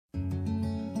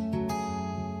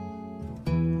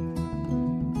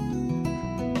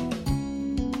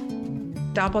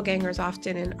doppelgangers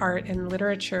often in art and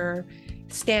literature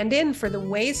stand in for the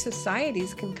way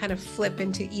societies can kind of flip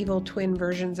into evil twin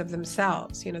versions of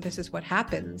themselves. This is what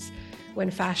happens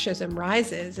when fascism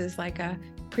rises, is like a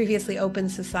previously open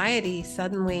society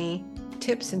suddenly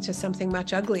tips into something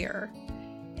much uglier.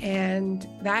 And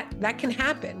that can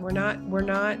happen. We're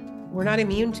not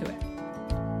immune to it.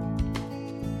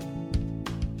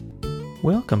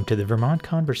 Welcome to the Vermont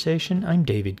Conversation. I'm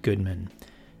David Goodman.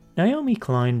 Naomi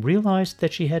Klein realized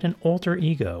that she had an alter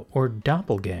ego, or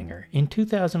doppelganger, in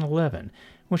 2011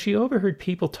 when she overheard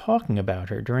people talking about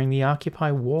her during the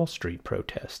Occupy Wall Street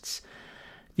protests.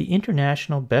 The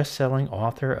international best-selling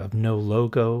author of No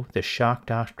Logo, The Shock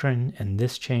Doctrine, and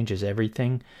This Changes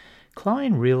Everything,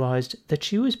 Klein realized that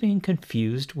she was being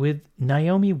confused with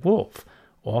Naomi Wolf,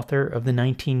 author of the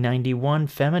 1991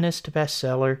 feminist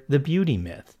bestseller The Beauty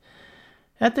Myth.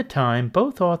 At the time,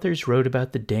 both authors wrote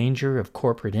about the danger of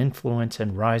corporate influence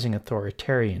and rising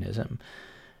authoritarianism.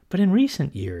 But in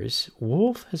recent years,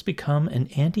 Wolf has become an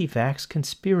anti-vax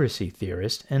conspiracy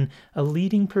theorist and a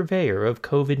leading purveyor of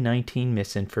COVID-19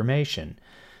 misinformation.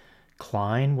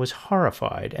 Klein was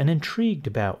horrified and intrigued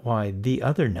about why the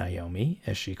other Naomi,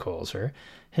 as she calls her,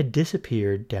 had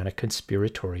disappeared down a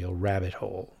conspiratorial rabbit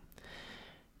hole.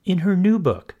 In her new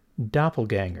book,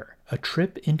 Doppelganger, A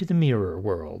Trip into the Mirror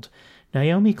World,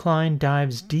 Naomi Klein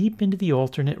dives deep into the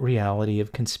alternate reality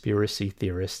of conspiracy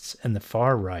theorists and the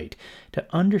far right to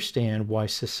understand why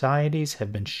societies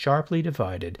have been sharply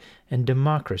divided and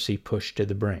democracy pushed to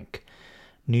the brink.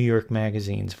 New York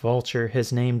Magazine's Vulture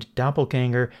has named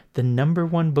Doppelganger the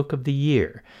 #1 book of the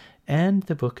year, and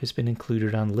the book has been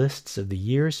included on lists of the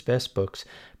year's best books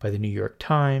by the New York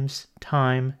Times,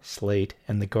 Time, Slate,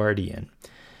 and The Guardian.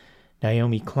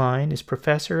 Naomi Klein is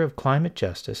professor of climate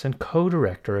justice and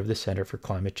co-director of the Center for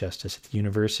Climate Justice at the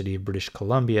University of British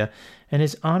Columbia and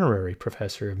is honorary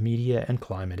professor of media and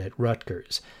climate at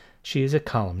Rutgers. She is a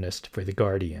columnist for The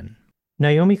Guardian.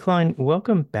 Naomi Klein,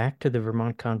 welcome back to the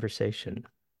Vermont Conversation.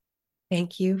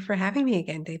 Thank you for having me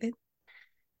again, David.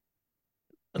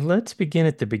 Let's begin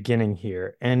at the beginning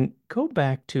here and go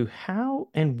back to how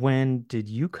and when did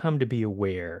you come to be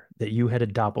aware that you had a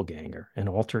doppelganger, an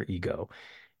alter ego,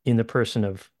 in the person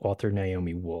of author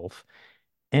Naomi Wolf?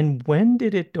 And when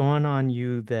did it dawn on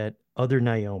you that other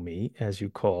Naomi, as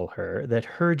you call her, that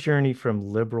her journey from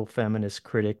liberal feminist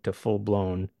critic to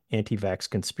full-blown anti-vax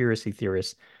conspiracy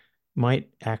theorist might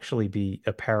actually be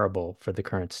a parable for the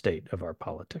current state of our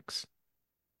politics?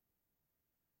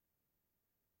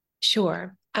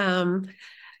 Sure.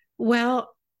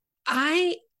 Well,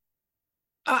 I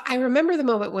remember the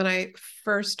moment when I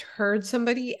first heard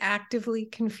somebody actively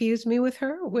confuse me with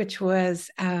her, which was,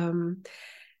 I mean,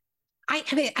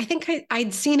 I think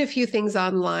I'd seen a few things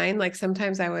online. Like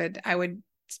sometimes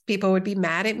people would be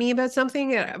mad at me about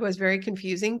something that was very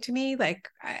confusing to me.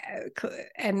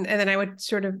 And then I would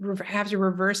sort of have to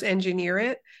reverse engineer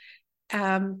it,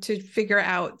 to figure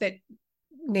out that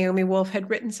Naomi Wolf had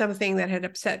written something that had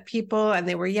upset people and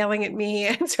they were yelling at me.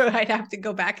 And so I'd have to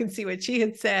go back and see what she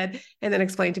had said and then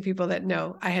explain to people that,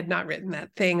 no, I had not written that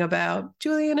thing about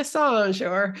Julian Assange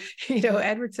or,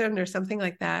 Edward Snowden or something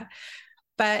like that.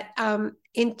 But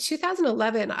in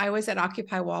 2011, I was at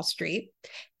Occupy Wall Street,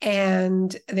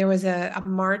 and there was a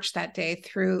march that day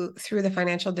through the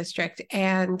financial district.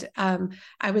 And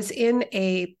I was in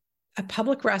a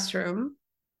public restroom,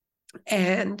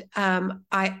 and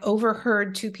I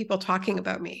overheard two people talking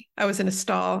about me. I was in a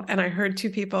stall and I heard two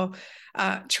people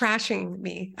trashing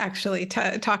me, actually,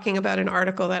 talking about an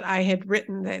article that I had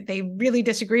written that they really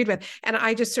disagreed with. And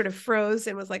I just sort of froze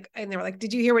and was like, and they were like,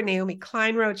 did you hear what Naomi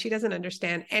Klein wrote? She doesn't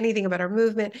understand anything about our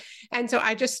movement. And so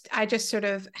I just sort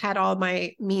of had all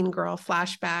my mean girl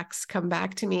flashbacks come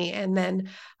back to me. And then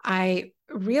I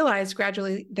realized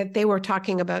gradually that they were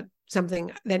talking about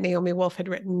something that Naomi Wolf had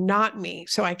written, not me.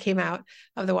 So I came out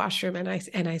of the washroom and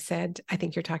I said, I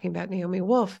think you're talking about Naomi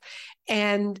Wolf.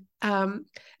 And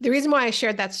the reason why I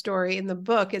shared that story in the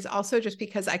book is also just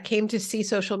because I came to see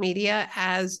social media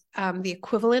as the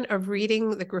equivalent of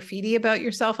reading the graffiti about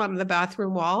yourself on the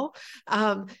bathroom wall.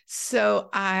 So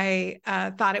I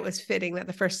thought it was fitting that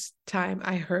the first time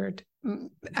I heard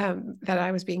that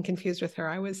I was being confused with her,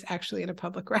 I was actually in a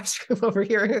public restroom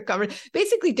overhearing a conversation.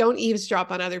 Basically, don't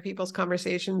eavesdrop on other people's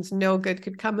conversations. No good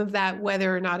could come of that,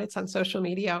 whether or not it's on social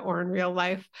media or in real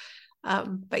life.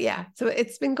 But yeah, so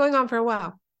it's been going on for a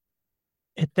while.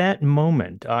 At that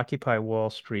moment, Occupy Wall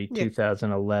Street, Yeah.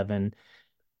 2011,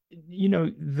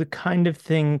 the kind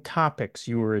of topics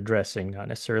you were addressing, not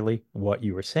necessarily what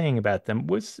you were saying about them,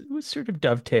 was sort of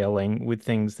dovetailing with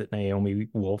things that Naomi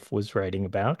Wolf was writing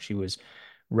about. She was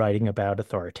writing about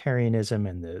authoritarianism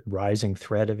and the rising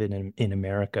threat of it in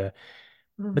America.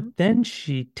 But then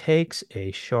she takes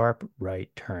a sharp right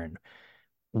turn.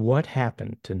 What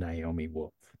happened to Naomi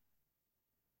Wolf?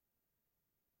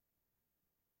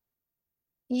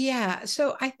 Yeah,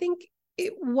 so I think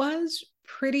it was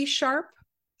pretty sharp,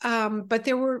 but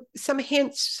there were some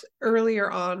hints earlier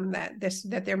on that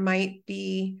there might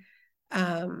be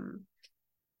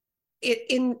it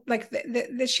in like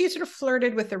the she sort of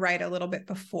flirted with the right a little bit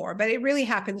before, but it really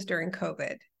happens during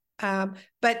COVID.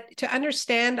 But to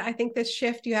understand, I think this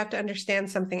shift, you have to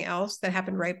understand something else that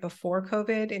happened right before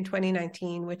COVID in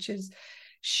 2019, which is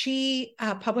she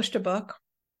published a book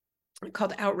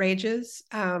called Outrages,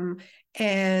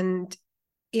 and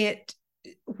it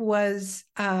was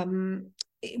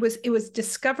it was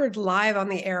discovered live on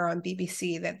the air on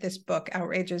BBC that this book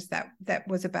Outrages that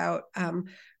was about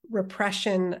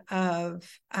repression of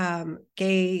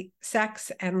gay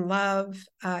sex and love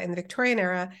in the Victorian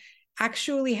era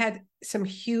actually had some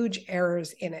huge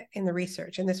errors in it in the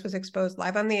research, and this was exposed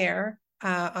live on the air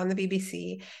on the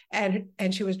BBC,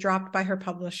 and she was dropped by her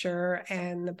publisher,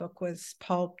 and the book was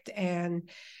pulped, and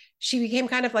she became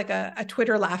kind of like a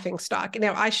Twitter laughing stock.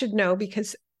 Now, I should know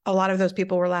because a lot of those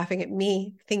people were laughing at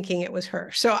me thinking it was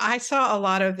her. So I saw a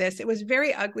lot of this. It was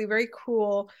very ugly, very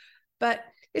cruel, but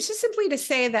it's just simply to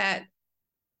say that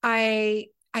I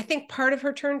think part of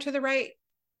her turn to the right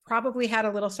probably had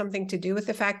a little something to do with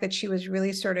the fact that she was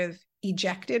really sort of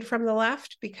ejected from the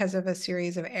left because of a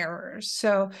series of errors.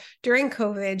 So during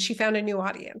COVID, she found a new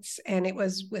audience, and it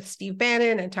was with Steve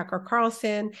Bannon and Tucker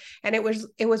Carlson. And it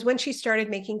was when she started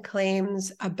making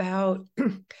claims about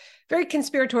very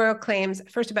conspiratorial claims,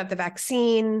 first about the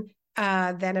vaccine,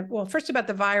 first about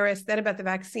the virus, then about the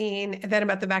vaccine, and then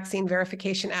about the vaccine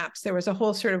verification apps. There was a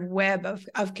whole sort of web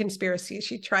of conspiracies.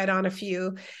 She tried on a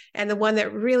few. And the one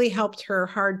that really helped her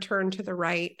hard turn to the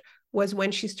right was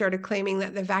when she started claiming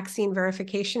that the vaccine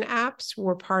verification apps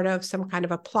were part of some kind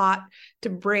of a plot to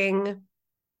bring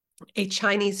a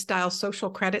Chinese-style social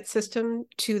credit system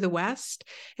to the West,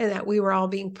 and that we were all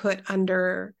being put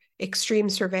under extreme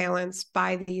surveillance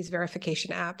by these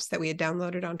verification apps that we had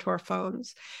downloaded onto our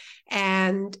phones.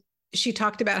 And she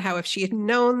talked about how if she had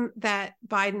known that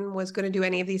Biden was going to do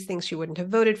any of these things, she wouldn't have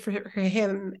voted for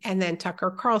him. And then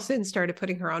Tucker Carlson started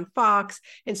putting her on Fox,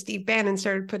 and Steve Bannon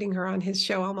started putting her on his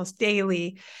show almost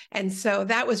daily. And so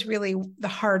that was really the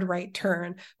hard right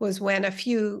turn, was when a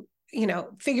few,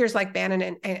 figures like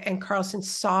Bannon and Carlson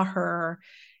saw her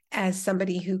as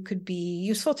somebody who could be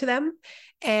useful to them.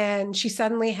 And she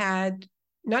suddenly had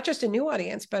not just a new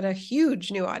audience, but a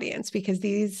huge new audience, because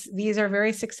these are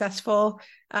very successful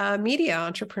media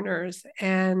entrepreneurs.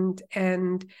 And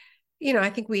I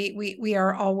think we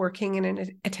are all working in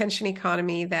an attention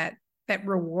economy that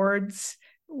rewards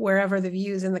wherever the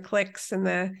views and the clicks and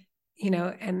the,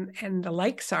 and the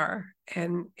likes are.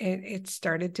 And it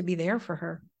started to be there for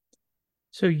her.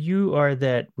 So you are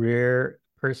that rare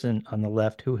person on the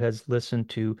left who has listened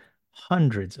to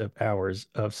hundreds of hours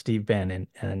of Steve Bannon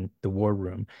and The War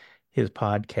Room, his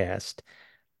podcast.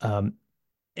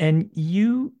 And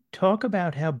you talk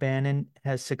about how Bannon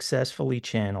has successfully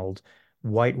channeled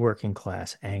white working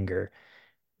class anger.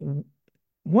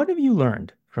 What have you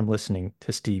learned from listening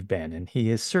to Steve Bannon?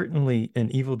 He is certainly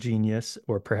an evil genius,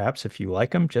 or perhaps if you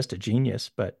like him, just a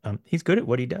genius, but he's good at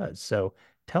what he does. So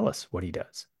tell us what he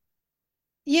does.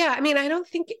 Yeah, I mean, I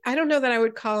don't know that I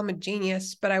would call him a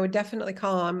genius, but I would definitely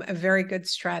call him a very good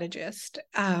strategist.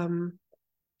 And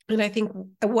I think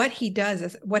what he does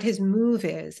is, what his move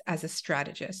is as a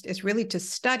strategist, is really to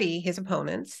study his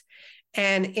opponents,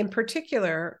 and in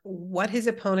particular, what his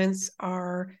opponents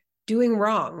are doing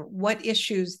wrong, what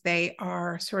issues they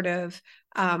are sort of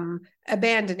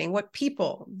abandoning, what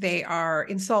people they are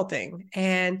insulting.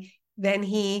 And then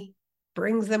he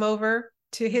brings them over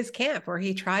to his camp, or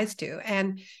he tries to.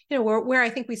 And, where I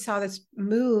think we saw this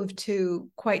move to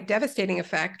quite devastating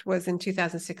effect was in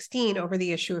 2016 over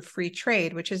the issue of free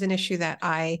trade, which is an issue that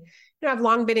I've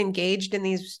long been engaged in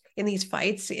these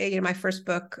fights. My first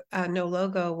book, No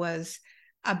Logo, was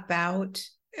about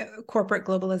corporate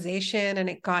globalization, and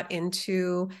it got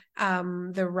into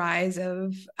the rise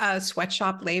of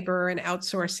sweatshop labor and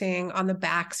outsourcing on the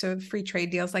backs of free trade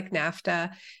deals like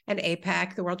NAFTA and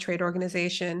APEC, the World Trade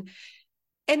Organization.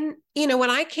 And, when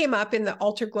I came up in the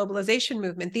alter globalization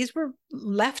movement, these were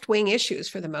left-wing issues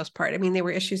for the most part. I mean, they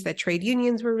were issues that trade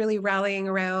unions were really rallying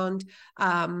around,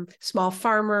 small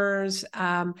farmers,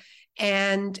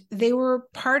 and they were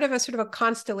part of a sort of a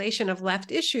constellation of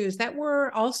left issues that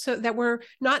were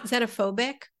not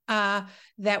xenophobic,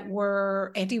 that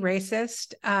were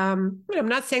anti-racist. I'm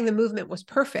not saying the movement was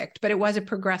perfect, but it was a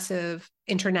progressive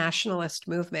internationalist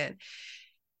movement.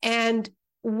 And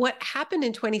what happened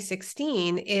in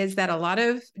 2016 is that a lot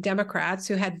of Democrats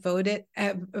who had voted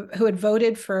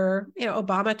for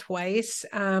Obama twice,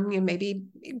 maybe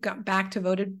got back to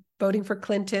voting for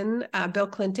Clinton, Bill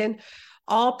Clinton,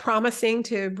 all promising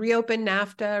to reopen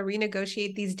NAFTA,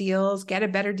 renegotiate these deals, get a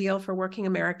better deal for working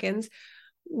Americans,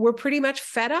 were pretty much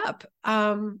fed up,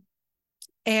 and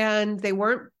they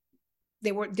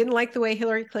didn't like the way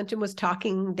Hillary Clinton was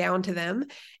talking down to them.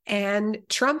 And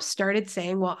Trump started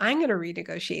saying, well, I'm going to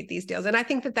renegotiate these deals. And I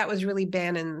think that was really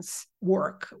Bannon's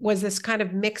work, was this kind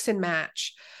of mix and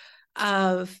match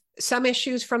of some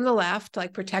issues from the left,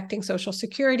 like protecting Social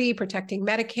Security, protecting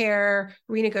Medicare,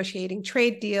 renegotiating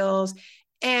trade deals,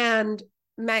 and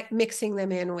mixing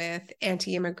them in with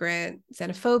anti-immigrant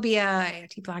xenophobia,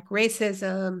 anti-Black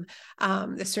racism,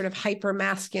 this sort of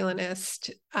hyper-masculinist,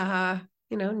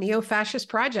 neo-fascist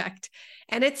project.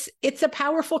 And it's a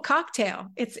powerful cocktail.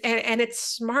 It's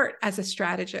smart as a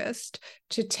strategist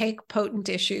to take potent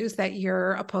issues that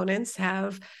your opponents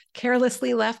have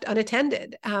carelessly left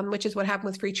unattended, which is what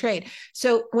happened with free trade.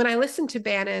 So when I listened to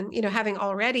Bannon, having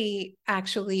already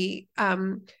actually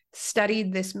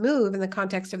studied this move in the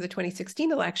context of the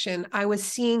 2016 election, I was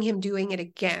seeing him doing it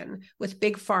again with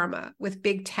big pharma, with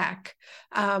big tech,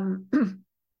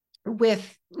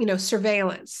 with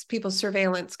surveillance, people's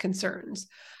surveillance concerns,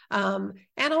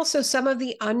 and also some of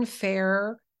the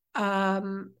unfair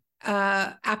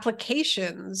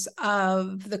applications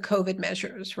of the COVID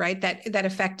measures, right? That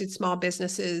affected small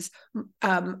businesses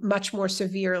much more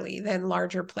severely than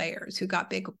larger players who got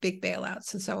big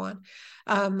bailouts and so on.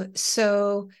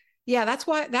 So yeah, that's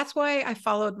why I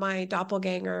followed my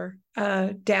doppelganger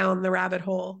down the rabbit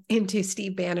hole into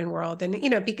Steve Bannon world. And,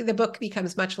 the book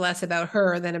becomes much less about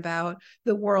her than about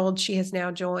the world she has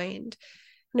now joined.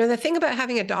 The thing about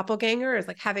having a doppelganger is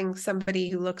like having somebody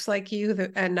who looks like you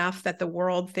enough that the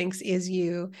world thinks is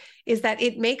you, is that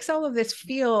it makes all of this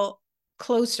feel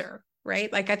closer,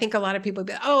 right? Like, I think a lot of people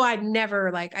be, oh, I'd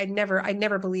never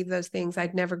believe those things.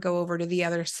 I'd never go over to the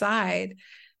other side.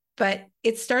 But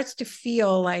it starts to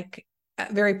feel like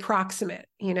very proximate,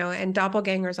 and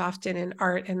doppelgangers often in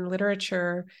art and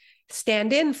literature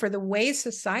stand in for the way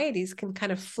societies can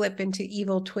kind of flip into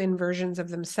evil twin versions of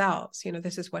themselves.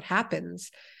 This is what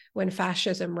happens when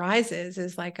fascism rises,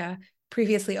 is like a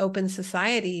previously open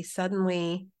society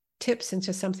suddenly tips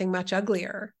into something much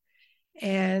uglier.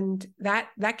 And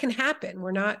that can happen.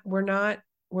 We're not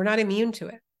immune to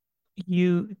it.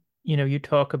 You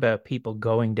talk about people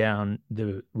going down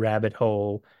the rabbit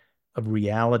hole of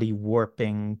reality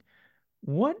warping.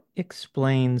 What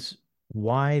explains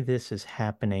why this is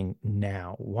happening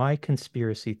now? Why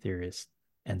conspiracy theorists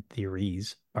and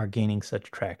theories are gaining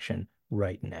such traction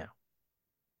right now?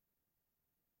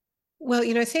 Well,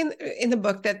 I say in the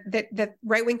book that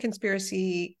right-wing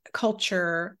conspiracy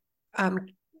culture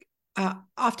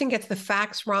often gets the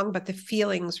facts wrong, but the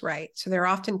feelings right. So they're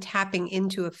often tapping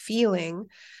into a feeling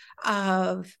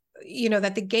of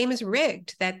that the game is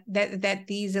rigged, that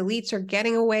these elites are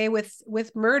getting away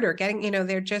with murder, there's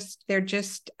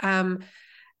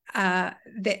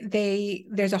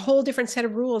a whole different set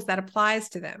of rules that applies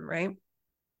to them, right?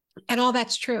 And all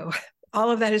that's true. All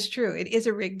of that is true. It is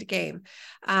a rigged game,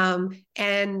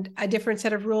 and a different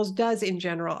set of rules does in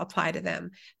general apply to them.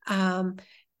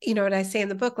 What I say in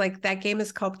the book, like, that game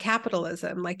is called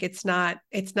capitalism. Like, that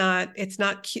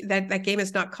game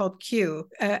is not called Q.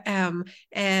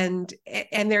 And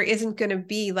there isn't going to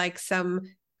be like some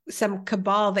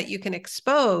cabal that you can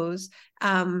expose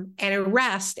and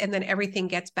arrest, and then everything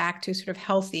gets back to sort of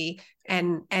healthy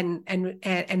and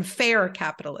fair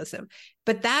capitalism.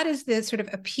 But that is the sort of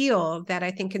appeal that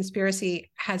I think conspiracy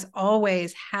has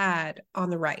always had on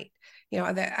the right.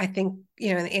 I think,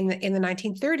 in the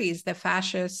 1930s, the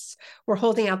fascists were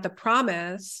holding out the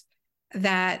promise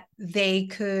that they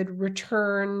could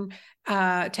return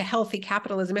to healthy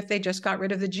capitalism if they just got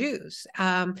rid of the Jews.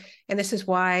 And this is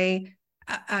why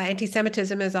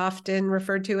anti-Semitism is often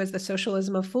referred to as the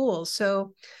socialism of fools.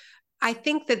 So I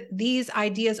think that these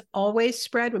ideas always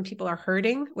spread when people are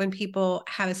hurting, when people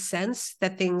have a sense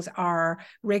that things are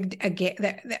rigged,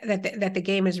 that the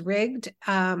game is rigged,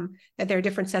 that there are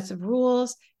different sets of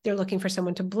rules. They're looking for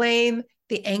someone to blame.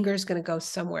 The anger is going to go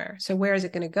somewhere. So where is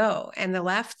it going to go? And the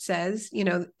left says, we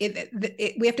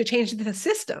have to change the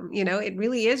system. It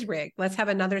really is rigged. Let's have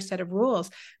another set of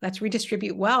rules. Let's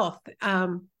redistribute wealth.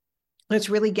 Let's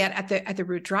really get at the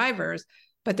root drivers.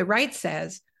 But the right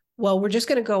says, well, we're just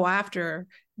going to go after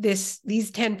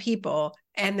these 10 people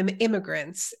and the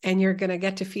immigrants, and you're going to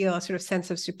get to feel a sort of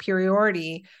sense of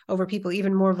superiority over people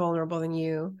even more vulnerable than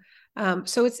you.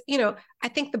 So it's, I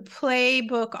think the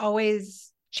playbook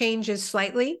always changes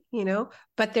slightly,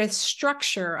 but the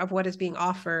structure of what is being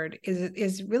offered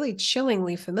is really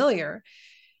chillingly familiar.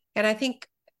 And I think,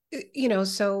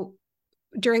 so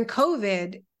during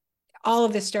COVID, all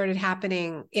of this started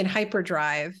happening in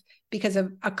hyperdrive because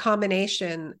of a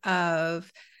combination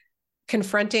of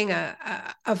confronting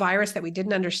a virus that we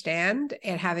didn't understand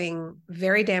and having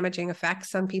very damaging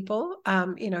effects on people.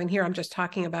 And here I'm just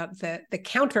talking about the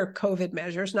counter COVID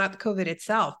measures, not the COVID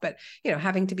itself, but,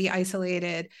 having to be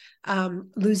isolated,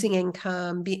 losing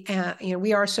income,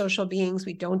 we are social beings.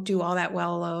 We don't do all that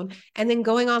well alone. And then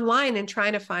going online and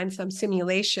trying to find some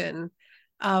simulation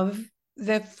of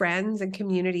the friends and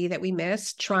community that we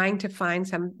miss, trying to find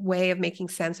some way of making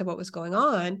sense of what was going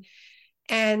on.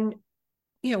 And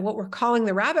what we're calling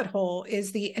the rabbit hole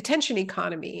is the attention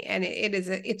economy. And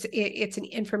it's an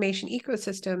information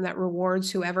ecosystem that rewards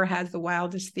whoever has the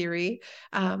wildest theory,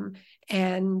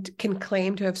 and can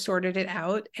claim to have sorted it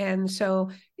out. And so,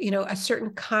 a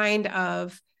certain kind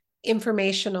of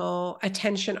informational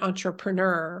attention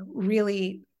entrepreneur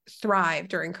really thrive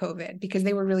during COVID because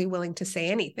they were really willing to say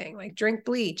anything, like drink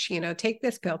bleach, take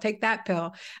this pill, take that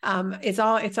pill.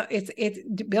 It's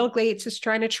Bill Gates is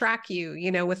trying to track you,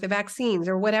 with the vaccines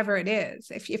or whatever it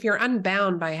is. If you're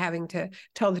unbound by having to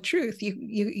tell the truth,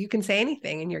 you can say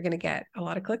anything and you're going to get a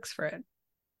lot of clicks for it.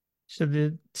 So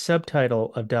the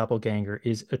subtitle of Doppelganger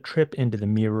is A Trip into the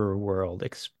Mirror World.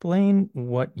 Explain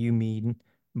what you mean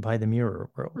by the mirror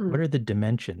world. What are the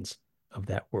dimensions of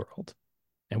that world?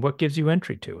 And what gives you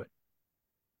entry to it?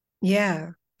 Yeah.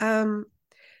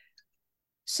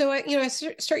 So I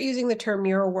start using the term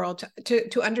mirror world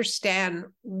to understand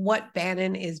what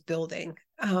Bannon is building.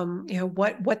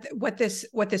 What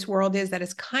this world is that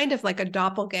is kind of like a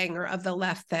doppelganger of the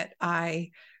left that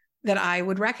I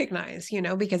would recognize,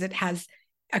 because it has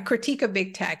a critique of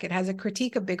big tech. It has a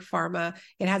critique of big pharma.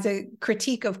 It has a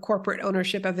critique of corporate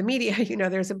ownership of the media.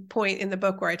 There's a point in the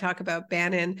book where I talk about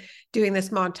Bannon doing this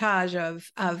montage of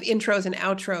intros and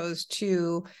outros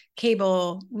to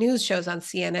cable news shows on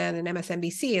CNN and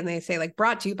MSNBC. And they say, like,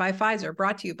 brought to you by Pfizer,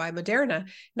 brought to you by Moderna.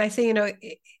 And I say,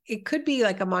 it could be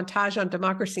like a montage on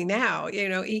Democracy Now.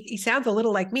 He sounds a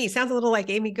little like me. He sounds a little like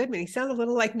Amy Goodman. He sounds a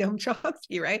little like Noam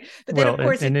Chomsky, right? But then, of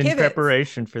course, it pivots. In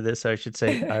preparation for this, I should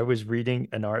say, I was reading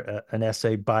an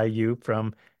essay by you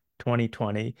from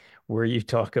 2020 where you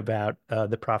talk about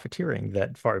the profiteering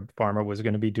that pharma was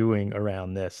going to be doing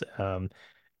around this.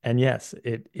 And yes,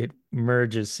 it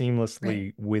merges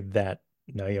seamlessly with that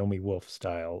Naomi Wolf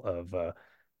style of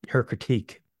her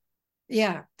critique.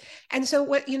 Yeah. And so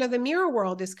the mirror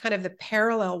world is kind of the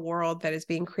parallel world that is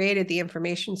being created, the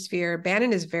information sphere.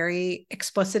 Bannon is very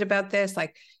explicit about this.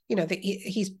 Like,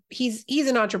 he's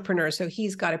an entrepreneur, so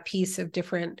he's got a piece of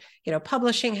different,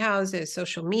 publishing houses,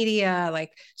 social media.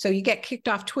 Like, so you get kicked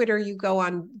off Twitter, you go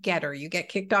on Getter, you get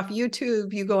kicked off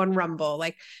YouTube, you go on Rumble,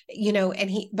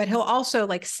 but he'll also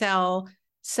like sell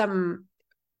some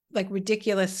like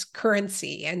ridiculous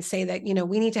currency and say that,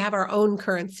 we need to have our own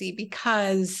currency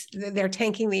because they're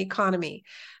tanking the economy.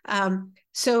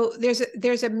 So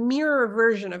there's a mirror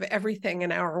version of everything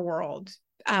in our world.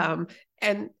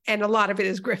 And a lot of it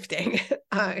is grifting,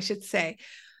 I should say.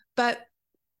 But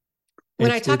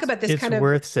when I talk about this kind of... It's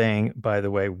worth saying, by the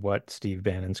way, what Steve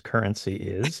Bannon's currency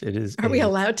is. It is... Are we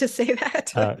allowed to say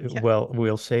that? Yeah. Well,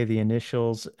 we'll say the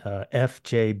initials,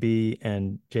 FJB,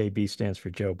 and JB stands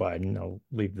for Joe Biden. I'll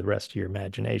leave the rest to your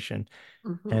imagination.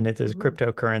 And it is a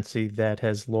cryptocurrency that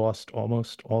has lost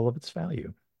almost all of its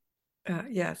value.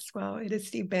 Yes, well, it is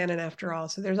Steve Bannon after all.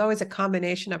 So there's always a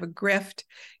combination of a grift,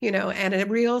 and a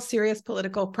real serious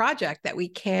political project that we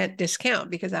can't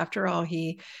discount because after all,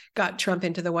 he got Trump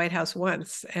into the White House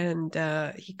once and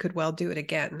he could well do it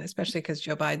again, especially because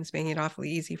Joe Biden's making it awfully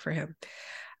easy for him.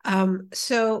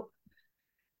 So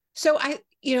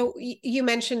you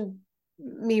mentioned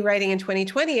me writing in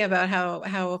 2020 about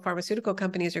how pharmaceutical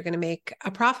companies are going to make a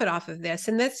profit off of this.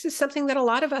 And this is something that a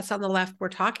lot of us on the left were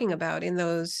talking about in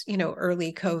those,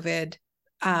 early COVID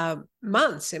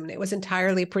months. I mean, it was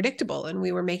entirely predictable. And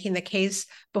we were making the case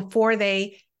before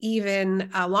they even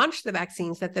launched the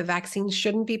vaccines that the vaccines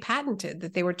shouldn't be patented,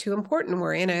 that they were too important.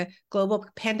 We're in a global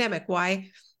pandemic. Why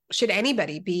should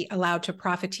anybody be allowed to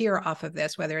profiteer off of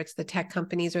this, whether it's the tech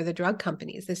companies or the drug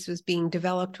companies? This was being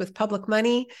developed with public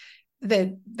money.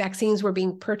 The vaccines were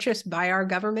being purchased by our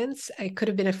governments. It could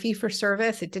have been a fee for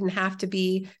service. It didn't have to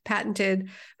be patented.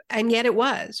 yet it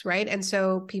was, right? And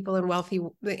so people in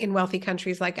wealthy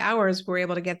countries like ours were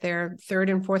able to get their third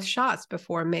and fourth shots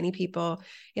before many people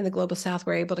in the global South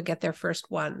were able to get their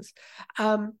first ones.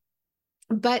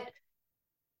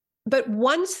 But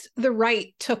once the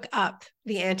right took up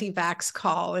the anti-vax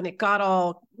call and it got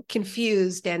all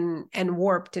confused and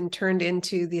warped and turned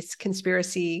into this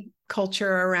conspiracy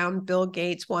culture around Bill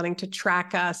Gates wanting to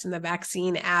track us and the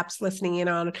vaccine apps listening in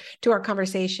on to our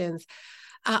conversations,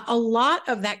 a lot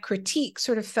of that critique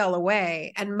sort of fell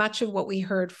away. And much of what we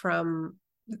heard from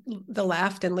the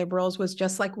left and liberals was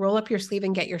just like, roll up your sleeve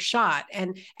and get your shot,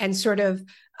 and sort of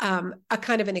a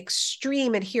kind of an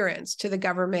extreme adherence to the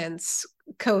government's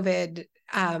COVID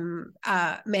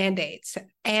mandates.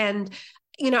 And,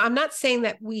 I'm not saying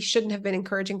that we shouldn't have been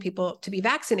encouraging people to be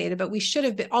vaccinated, but we should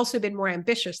have also been more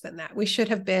ambitious than that. We should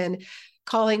have been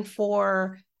calling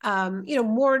for,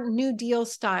 more New Deal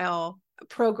style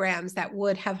programs that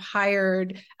would have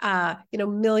hired,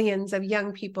 millions of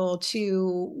young people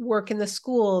to work in the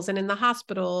schools and in the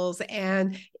hospitals,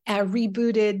 and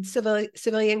rebooted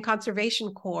civilian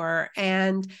conservation corps,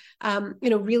 and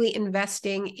really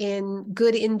investing in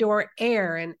good indoor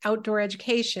air and outdoor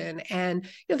education. And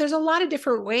there's a lot of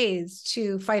different ways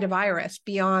to fight a virus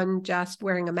beyond just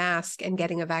wearing a mask and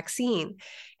getting a vaccine.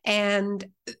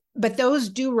 But those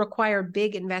do require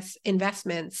big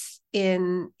investments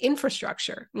in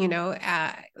infrastructure,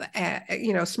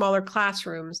 smaller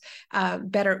classrooms,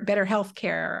 better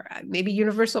healthcare, maybe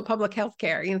universal public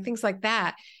healthcare, things like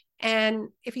that. And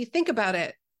if you think about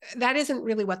it, that isn't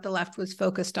really what the left was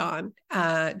focused on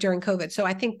during COVID. So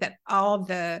I think that all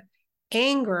the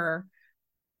anger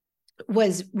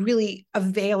was really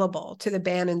available to the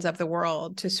Bannons of the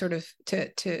world to sort of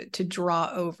to draw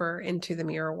over into the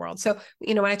mirror world. So,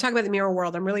 when I talk about the mirror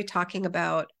world, I'm really talking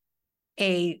about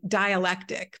a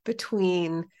dialectic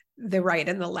between the right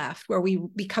and the left, where we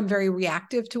become very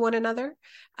reactive to one another.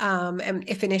 And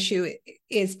if an issue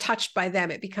is touched by them,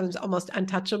 it becomes almost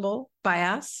untouchable by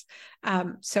us.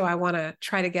 So I want to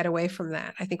try to get away from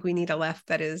that. I think we need a left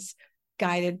that is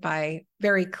guided by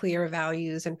very clear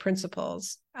values and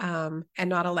principles, and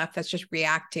not a left that's just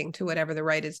reacting to whatever the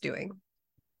right is doing.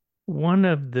 One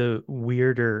of the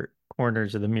weirder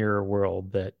corners of the mirror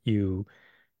world that you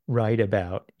write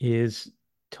about is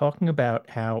talking about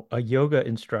how a yoga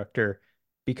instructor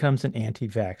becomes an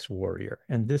anti-vax warrior.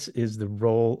 And this is the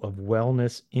role of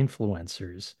wellness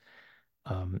influencers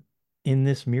in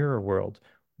this mirror world.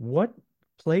 What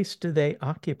place do they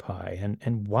occupy,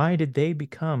 and why did they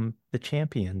become the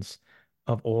champions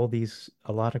of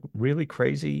a lot of really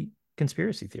crazy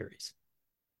conspiracy theories?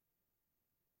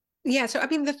 Yeah, so I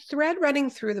mean, the thread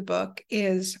running through the book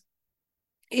is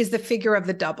the figure of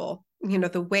the double,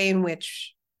 the way in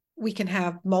which we can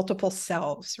have multiple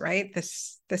selves, right?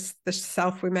 This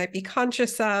self we might be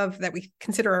conscious of, that we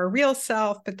consider our real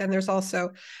self, but then there's also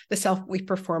the self we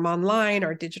perform online,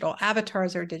 our digital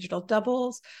avatars, our digital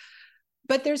doubles.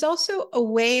 But there's also a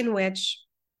way in which,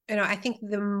 I think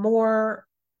the more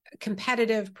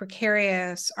competitive,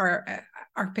 precarious our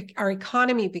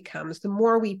economy becomes, the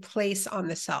more we place on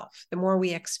the self, the more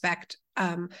we expect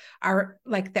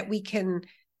that we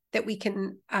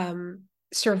can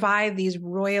survive these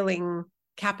roiling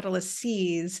capitalist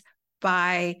seas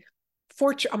by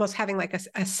almost having like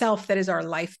a self that is our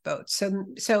lifeboat.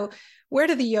 So where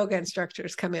do the yoga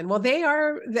instructors come in? Well, they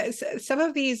are some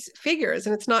of these figures,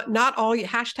 and it's not all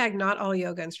hashtag not all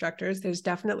yoga instructors. There's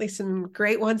definitely some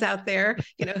great ones out there,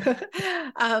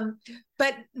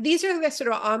 but these are the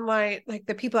sort of online, like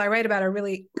the people I write about are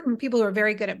really people who are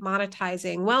very good at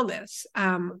monetizing wellness.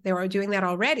 They are doing that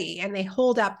already, and they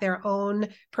hold up their own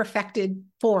perfected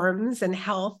forms and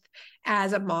health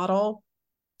as a model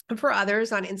for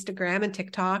others on Instagram and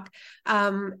TikTok.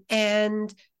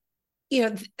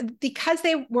 Because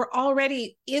they were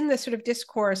already in the sort of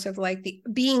discourse of like the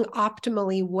being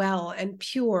optimally well and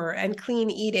pure and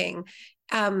clean eating,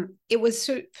 it was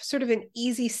sort of an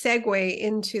easy segue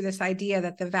into this idea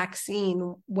that the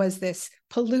vaccine was this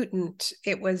pollutant.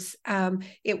 It was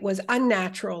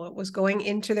unnatural. It was going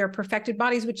into their perfected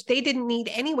bodies, which they didn't need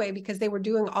anyway, because they were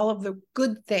doing all of the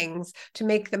good things to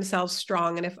make themselves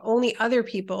strong. And if only other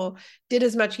people did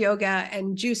as much yoga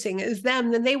and juicing as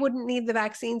them, then they wouldn't need the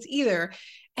vaccines either.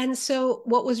 And so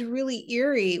what was really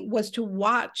eerie was to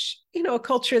watch, a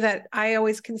culture that I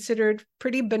always considered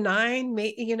pretty benign.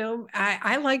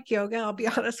 I like yoga. I'll be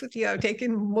honest with you. I've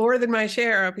taken more than my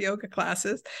share of yoga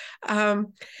classes. And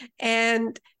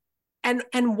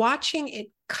watching it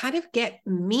kind of get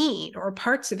mean, or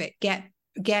parts of it get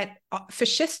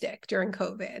fascistic during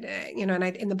COVID,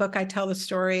 and in the book, I tell the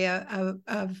story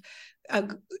of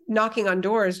knocking on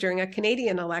doors during a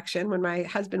Canadian election when my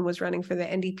husband was running for the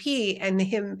NDP, and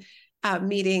him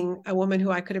meeting a woman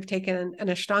who I could have taken an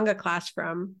Ashtanga class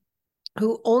from,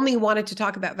 who only wanted to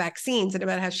talk about vaccines and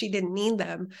about how she didn't need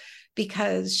them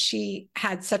because she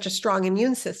had such a strong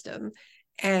immune system.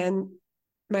 And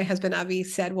my husband, Avi,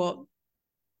 said, well,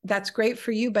 that's great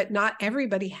for you, but not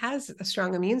everybody has a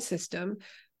strong immune system.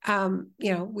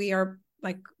 We are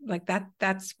like that.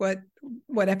 That's what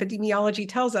epidemiology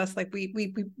tells us. Like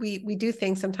we do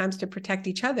things sometimes to protect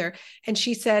each other. And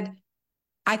she said,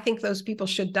 I think those people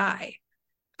should die.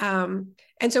 And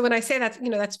so when I say that's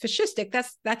fascistic,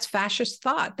 that's fascist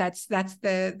thought. That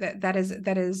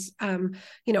is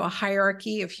a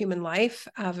hierarchy of human life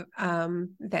of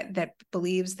that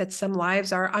believes that some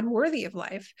lives are unworthy of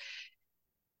life.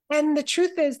 And the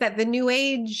truth is that the New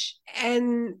Age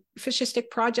and fascistic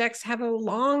projects have a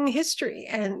long history,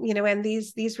 and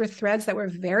these were threads that were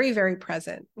very, very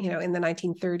present, in the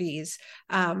 1930s,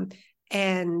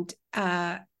 and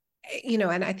I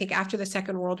think after the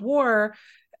Second World War,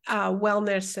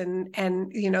 wellness and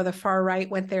the far right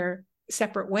went their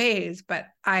separate ways. But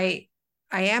I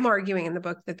am arguing in the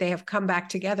book that they have come back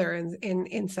together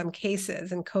in some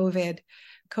cases, and COVID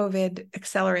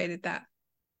accelerated that.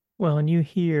 Well, and you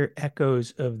hear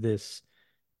echoes of this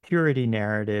purity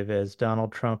narrative as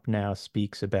Donald Trump now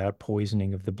speaks about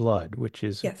poisoning of the blood, which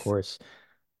is, Yes. Of course,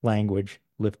 language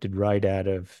lifted right out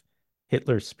of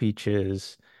Hitler's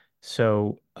speeches.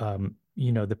 So,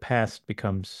 the past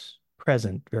becomes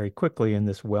present very quickly, and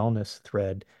this wellness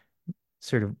thread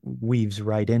sort of weaves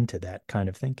right into that kind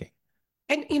of thinking.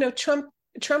 And,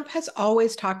 Trump has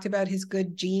always talked about his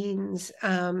good genes.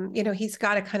 He's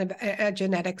got a kind of a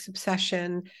genetics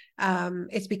obsession.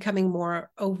 It's becoming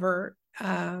more overt.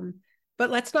 But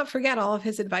let's not forget all of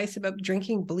his advice about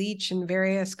drinking bleach and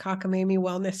various cockamamie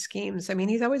wellness schemes. I mean,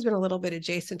 he's always been a little bit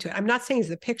adjacent to it. I'm not saying he's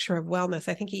a picture of wellness.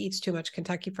 I think he eats too much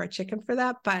Kentucky Fried Chicken for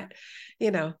that, but,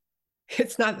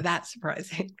 it's not that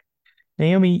surprising.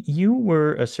 Naomi, you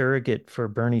were a surrogate for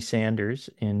Bernie Sanders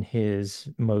in his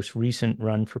most recent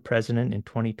run for president in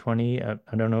 2020. I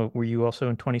don't know, were you also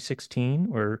in 2016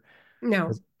 or?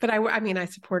 No, but I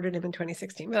supported him in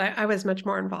 2016, but I was much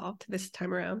more involved this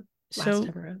time around, last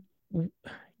time around.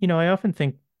 I often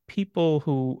think people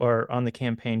who are on the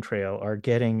campaign trail are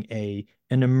getting an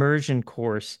immersion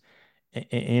course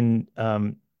in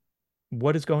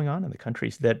what is going on in the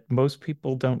countries that most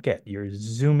people don't get. You're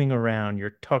zooming around,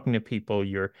 you're talking to people,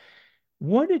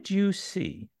 what did you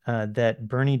see that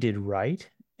Bernie did right?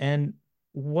 And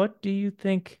what do you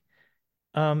think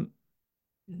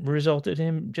resulted in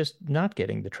him just not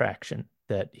getting the traction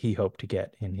that he hoped to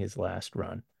get in his last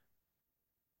run?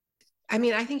 I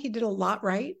mean, I think he did a lot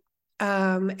right.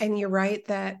 And you're right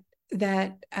that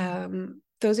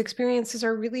those experiences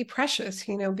are really precious,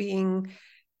 being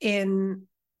in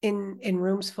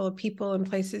rooms full of people in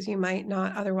places you might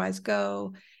not otherwise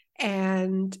go.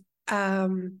 And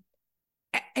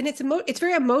it's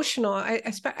very emotional.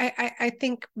 I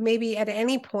think maybe at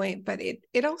any point, but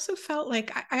it also felt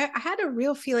like I had a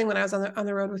real feeling when I was on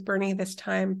the road with Bernie this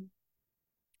time,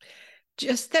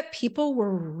 just that people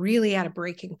were really at a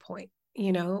breaking point.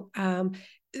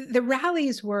 The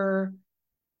rallies were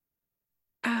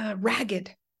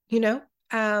ragged.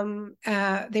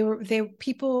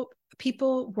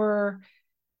 People were.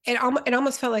 It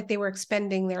almost felt like they were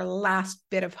expending their last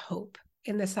bit of hope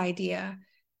in this idea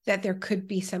that there could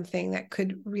be something that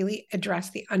could really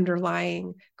address the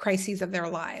underlying crises of their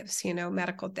lives,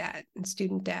 medical debt and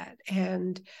student debt.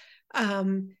 And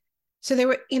so they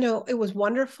were, it was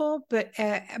wonderful, but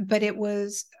it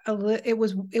was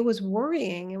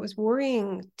worrying. It was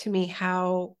worrying to me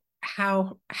how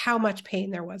much pain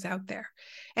there was out there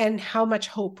and how much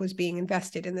hope was being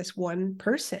invested in this one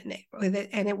person.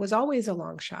 And it was always a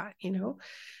long shot,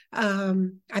 I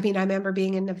remember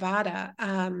being in Nevada,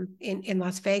 in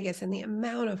Las Vegas, and the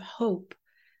amount of hope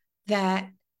that,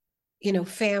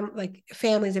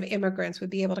 families of immigrants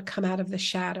would be able to come out of the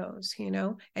shadows,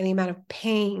 and the amount of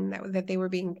pain that they were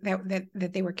that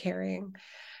they were carrying.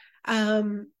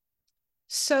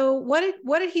 So what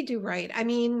did he do right? I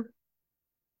mean,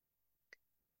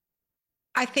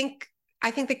 I think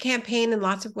the campaign in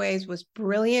lots of ways was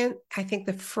brilliant. I think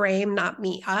the frame, not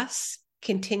me, us,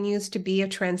 continues to be a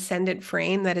transcendent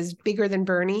frame that is bigger than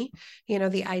Bernie,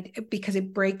 because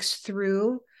it breaks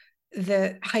through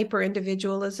the hyper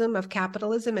individualism of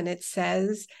capitalism, and it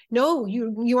says, no,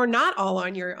 you are not all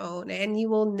on your own, and you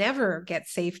will never get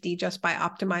safety just by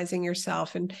optimizing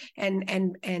yourself and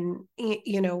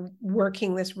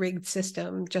working this rigged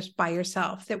system just by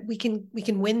yourself. That we can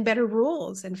win better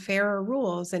rules and fairer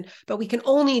rules, but we can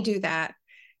only do that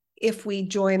if we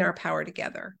join our power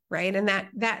together, right? And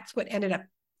that's what ended up,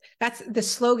 that's the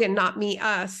slogan, not me,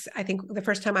 us. I think the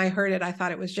first time I heard it, I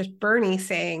thought it was just Bernie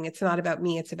saying, it's not about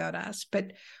me, it's about us.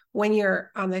 But when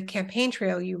you're on the campaign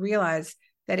trail, you realize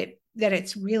that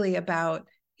it's really about,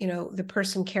 the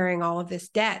person carrying all of this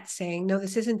debt saying, no,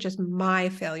 this isn't just my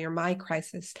failure, my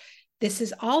crisis. This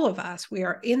is all of us. We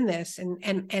are in this,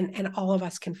 and all of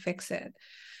us can fix it.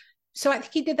 So I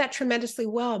think he did that tremendously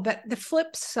well. But the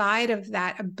flip side of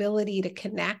that ability to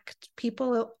connect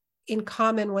people in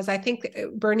common was, I think,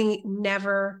 Bernie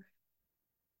never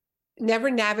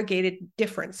navigated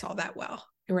difference all that well,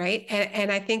 right?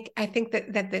 And I think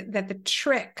that the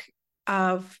trick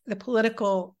of the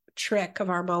political trick of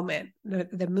our moment,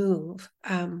 the move,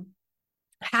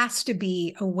 has to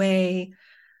be a way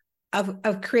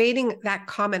of creating that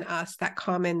common us, that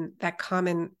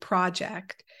common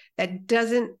project that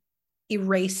doesn't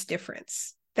erase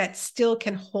difference, that still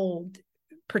can hold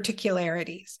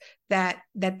particularities, that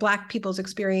Black people's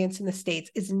experience in the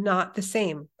States is not the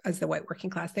same as the white working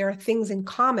class. There are things in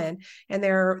common, and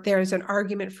there's an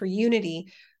argument for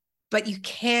unity, but you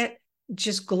can't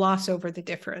just gloss over the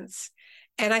difference.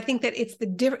 And I think that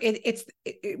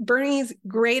Bernie's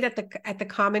great at the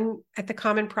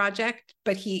common project,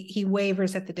 but he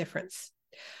wavers at the difference.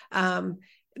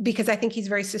 Because I think he's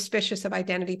very suspicious of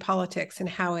identity politics and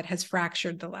how it has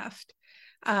fractured the left.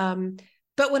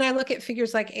 But when I look at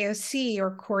figures like AOC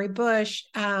or Cori Bush,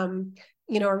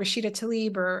 or Rashida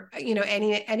Tlaib, or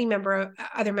any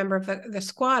other member of the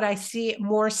squad, I see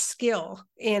more skill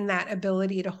in that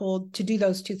ability to do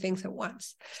those two things at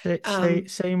once.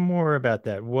 Say more about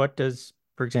that. What does,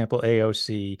 for example,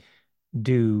 AOC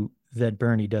do that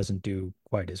Bernie doesn't do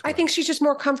quite as well? I think she's just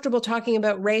more comfortable talking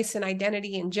about race and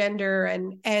identity and gender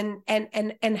and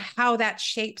how that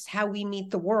shapes how we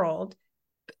meet the world.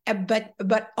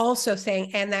 But also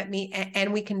saying,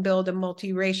 and we can build a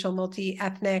multiracial,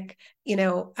 multi-ethnic,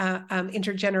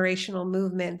 intergenerational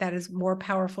movement that is more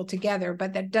powerful together,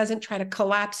 but that doesn't try to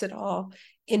collapse it all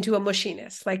into a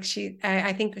mushiness. Like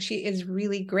I think she is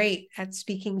really great at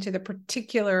speaking to the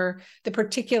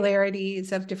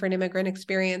particularities of different immigrant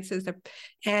experiences,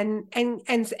 and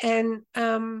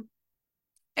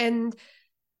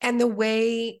the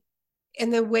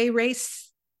way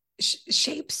race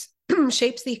shapes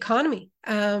the economy.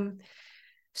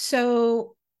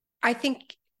 So I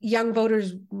think young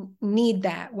voters need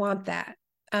that, want that.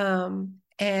 And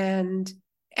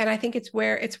I think it's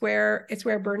where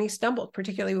Bernie stumbled,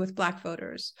 particularly with Black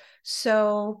voters.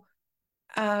 So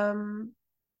I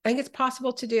think it's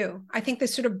possible to do. I think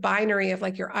this sort of binary of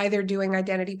like, you're either doing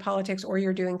identity politics or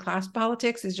you're doing class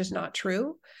politics is just not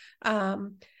true.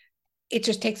 It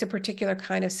just takes a particular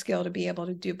kind of skill to be able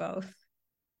to do both.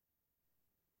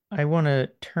 I want to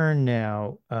turn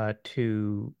now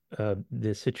to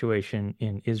the situation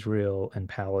in Israel and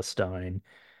Palestine.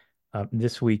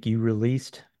 This week, you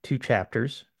released 2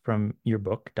 chapters from your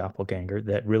book, Doppelganger,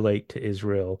 that relate to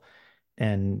Israel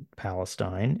and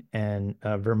Palestine. And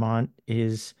Vermont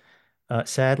is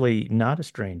sadly not a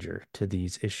stranger to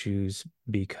these issues,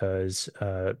 because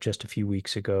just a few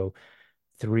weeks ago,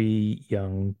 3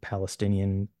 young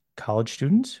Palestinian college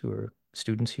students who are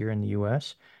students here in the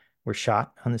U.S. were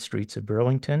shot on the streets of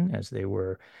Burlington as they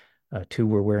were, 2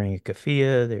 were wearing a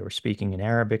keffiyeh, they were speaking in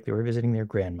Arabic, they were visiting their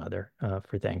grandmother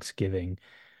for Thanksgiving.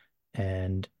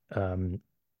 And,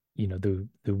 the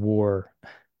war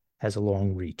has a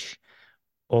long reach,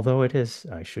 although it has,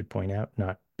 I should point out,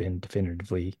 not been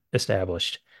definitively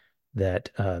established that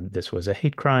this was a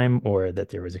hate crime or that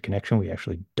there was a connection. We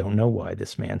actually don't know why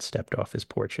this man stepped off his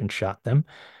porch and shot them.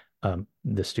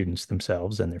 The students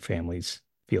themselves and their families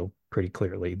feel pretty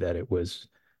clearly that it was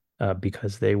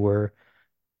because they were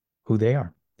who they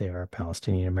are. They are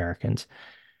Palestinian Americans.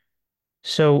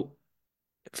 So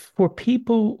for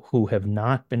people who have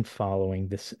not been following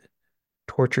this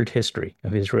tortured history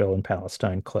of Israel and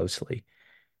Palestine closely,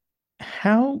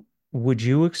 how would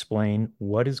you explain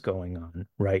what is going on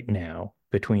right now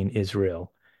between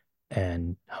Israel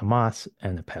and Hamas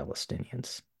and the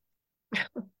Palestinians?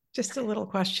 Just a little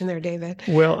question there, David.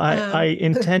 Well, I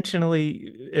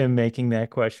intentionally am making that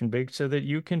question big so that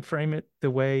you can frame it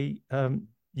the way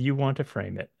you want to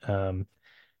frame it.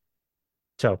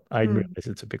 So I realize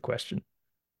it's a big question.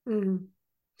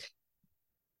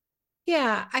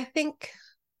 Yeah, I think,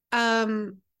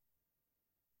 I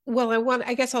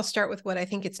guess I'll start with what I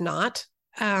think it's not.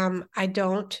 I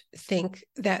don't think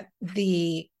that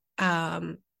the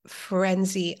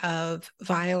frenzy of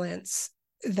violence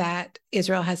that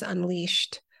Israel has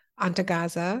unleashed onto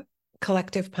Gaza,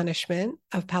 collective punishment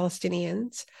of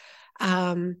Palestinians,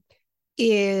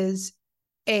 is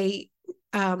a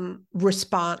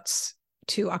response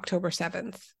to October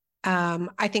 7th.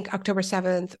 I think October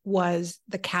 7th was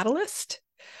the catalyst,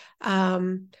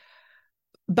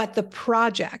 but the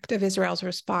project of Israel's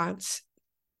response,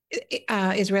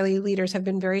 Israeli leaders have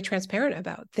been very transparent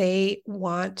about. They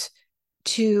want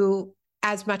to,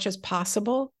 as much as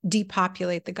possible,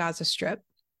 depopulate the Gaza Strip.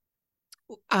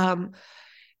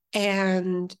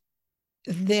 And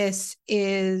this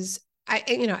is, I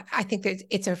think that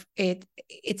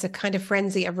it's a kind of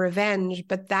frenzy of revenge,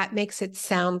 but that makes it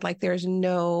sound like there's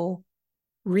no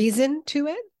reason to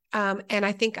it. And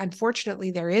I think,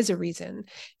 unfortunately, there is a reason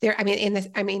there.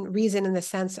 Reason in the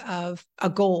sense of a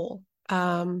goal.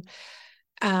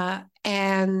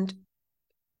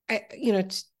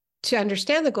 To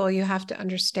understand the goal, you have to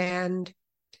understand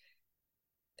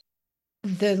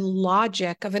the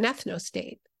logic of an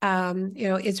ethno-state.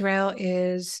 Israel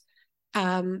is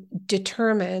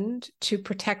determined to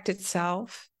protect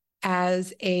itself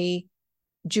as a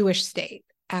Jewish state,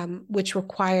 which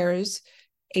requires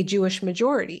a Jewish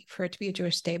majority for it to be a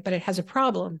Jewish state. But it has a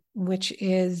problem, which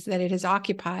is that it has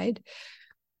occupied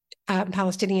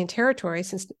Palestinian territory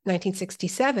since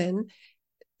 1967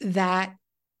 that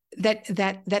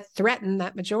threaten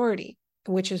that majority,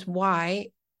 which is why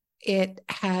it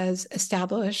has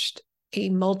established a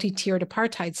multi-tiered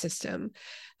apartheid system,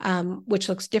 which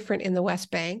looks different in the West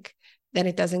Bank than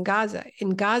it does in Gaza.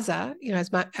 In Gaza,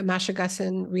 as Masha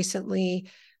Gussin recently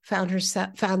found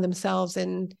themselves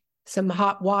in some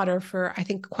hot water for, I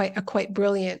think, quite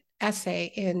brilliant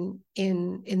essay in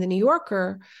the New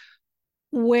Yorker,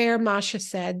 where Masha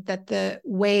said that the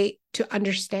way to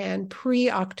understand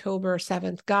pre-October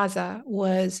 7th Gaza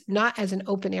was not as an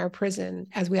open-air prison,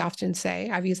 as we often say,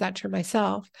 I've used that term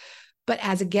myself, but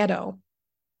as a ghetto,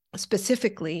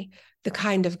 specifically the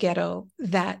kind of ghetto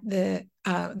that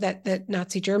that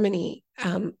Nazi Germany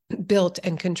built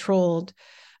and controlled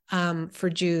for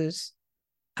Jews,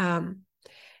 and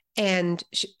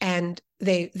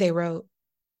they wrote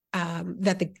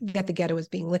that the ghetto was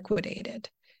being liquidated.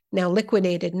 Now,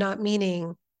 liquidated not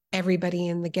meaning everybody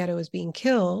in the ghetto is being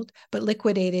killed, but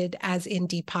liquidated as in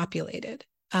depopulated,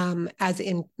 as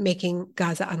in making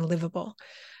Gaza unlivable.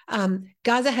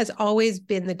 Gaza has always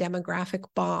been the demographic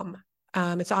bomb.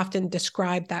 It's often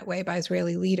described that way by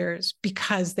Israeli leaders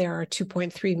because there are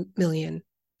 2.3 million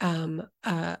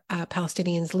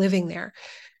Palestinians living there.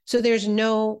 So there's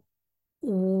no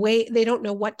way, they don't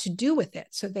know what to do with it.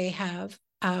 So they have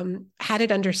had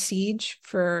it under siege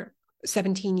for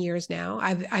 17 years now.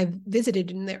 I've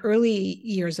visited in the early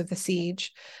years of the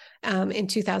siege in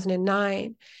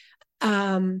 2009.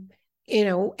 And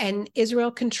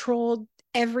Israel controlled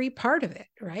every part of it,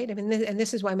 right? And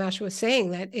this is why Masha was saying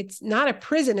that it's not a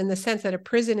prison in the sense that a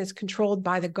prison is controlled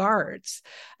by the guards,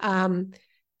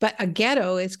 but a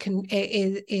ghetto is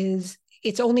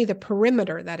it's only the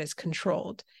perimeter that is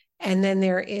controlled, and then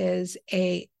there's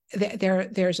a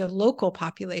local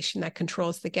population that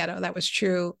controls the ghetto. That was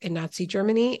true in Nazi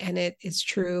Germany, and it is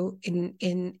true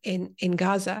in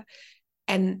Gaza,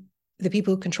 and the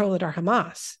people who control it are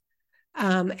Hamas.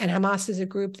 And Hamas is a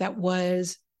group that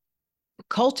was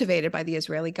cultivated by the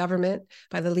Israeli government,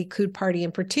 by the Likud party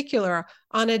in particular,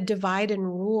 on a divide and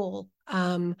rule,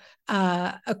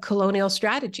 a colonial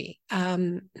strategy.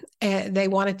 And they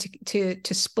wanted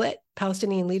to split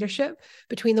Palestinian leadership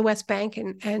between the West Bank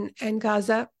and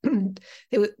Gaza.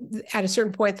 They would, at a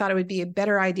certain point, thought it would be a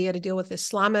better idea to deal with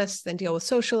Islamists than deal with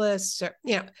socialists.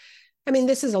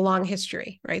 This is a long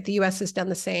history, right? The U.S. has done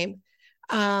the same.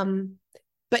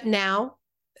 But now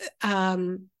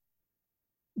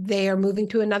they are moving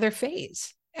to another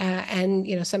phase.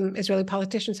 And some Israeli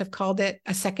politicians have called it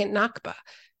a second Nakba.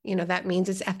 That means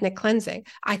it's ethnic cleansing.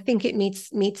 I think it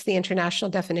meets the international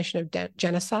definition of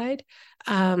genocide.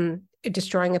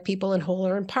 Destroying a people in whole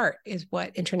or in part is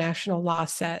what international law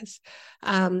says.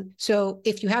 So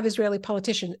if you have Israeli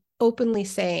politicians openly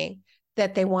saying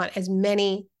that they want as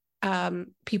many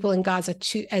people in Gaza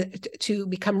to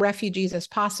become refugees as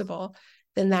possible,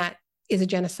 then that is a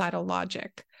genocidal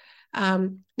logic.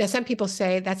 Now, some people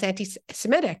say that's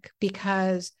anti-Semitic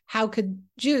because how could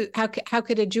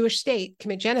a Jewish state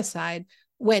commit genocide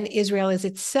when Israel is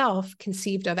itself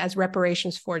conceived of as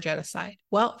reparations for genocide?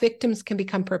 Well, victims can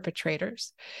become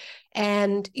perpetrators.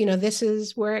 And, this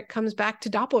is where it comes back to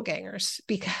doppelgangers,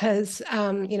 because,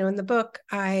 in the book,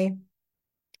 I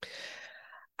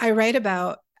write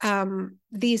about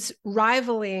these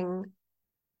rivaling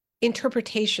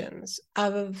interpretations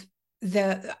of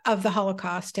the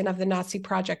Holocaust and of the Nazi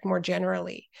project more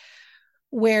generally,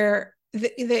 where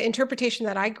the interpretation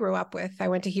that I grew up with, I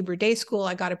went to Hebrew day school,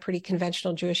 I got a pretty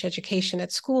conventional Jewish education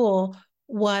at school,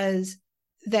 was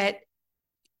that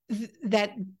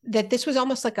that this was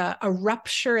almost like a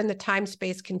rupture in the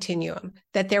time-space continuum,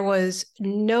 that there was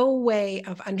no way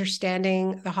of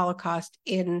understanding the Holocaust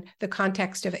in the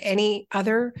context of any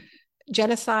other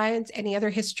genocides, any other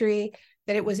history,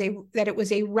 that it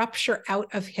was a rupture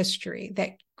out of history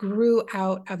that grew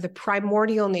out of the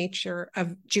primordial nature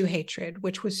of Jew hatred,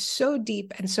 which was so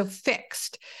deep and so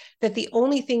fixed that the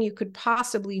only thing you could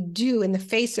possibly do in the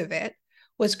face of it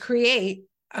was create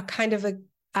a kind of a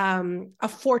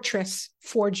fortress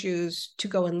for Jews to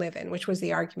go and live in, which was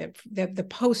the argument, the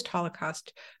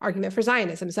post-Holocaust argument for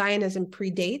Zionism. Zionism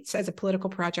predates, as a political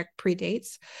project,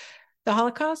 predates the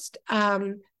Holocaust,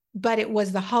 but it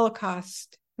was the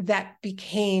Holocaust that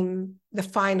became the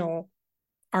final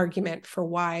argument for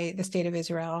why the state of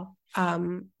Israel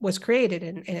was created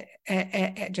in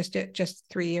just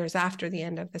 3 years after the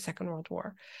end of the Second World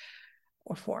War,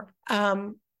 or 4.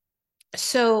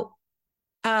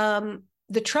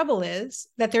 The trouble is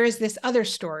that there is this other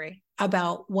story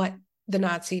about what the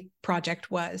Nazi project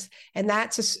was. And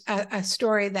that's a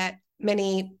story that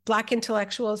many Black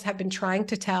intellectuals have been trying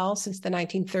to tell since the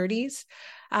 1930s.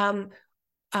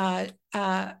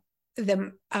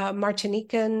 The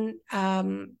Martinican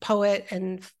poet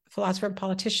and philosopher and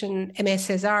politician Aimé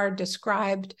Césaire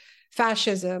described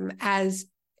fascism as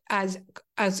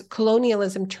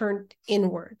colonialism turned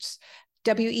inwards.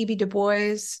 W.E.B. Du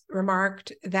Bois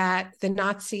remarked that the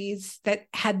Nazis that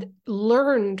had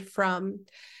learned from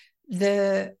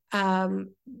the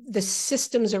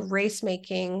systems of race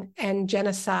making and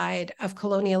genocide of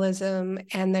colonialism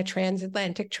and the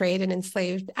transatlantic trade and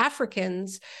enslaved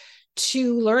Africans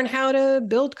to learn how to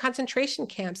build concentration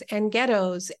camps and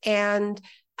ghettos. And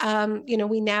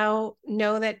we now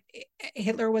know that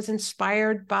Hitler was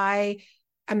inspired by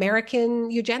American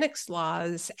eugenics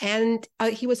laws, and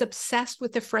he was obsessed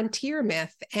with the frontier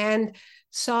myth and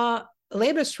saw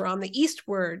Lebensraum, the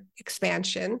eastward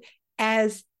expansion,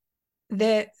 as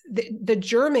the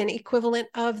German equivalent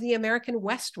of the American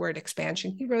westward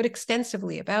expansion. He wrote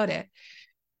extensively about it.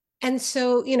 And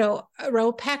so,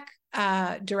 Raoul Peck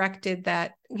directed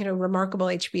that, remarkable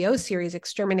HBO series,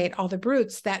 Exterminate All the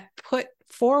Brutes, that put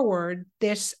forward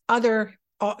this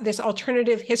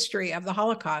alternative history of the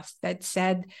Holocaust that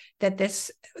said that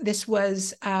this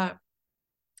was a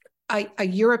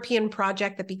European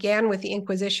project that began with the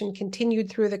Inquisition,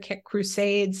 continued through the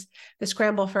Crusades, the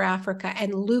scramble for Africa,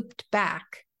 and looped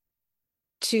back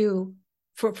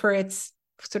for its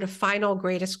sort of final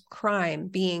greatest crime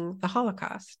being the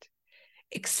Holocaust.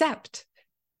 Except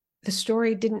the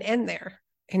story didn't end there.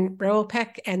 And Raoul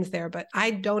Peck ends there, but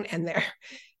I don't end there.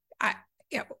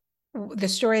 The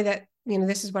story that,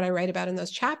 this is what I write about in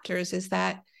those chapters, is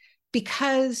that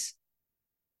because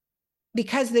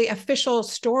the official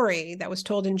story that was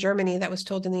told in Germany, that was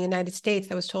told in the United States,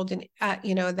 that was told in,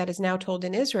 that is now told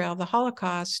in Israel, the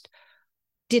Holocaust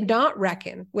did not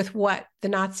reckon with what the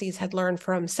Nazis had learned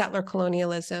from settler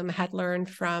colonialism, had learned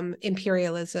from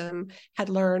imperialism, had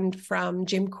learned from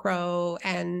Jim Crow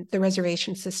and the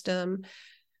reservation system.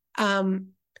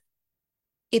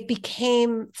 It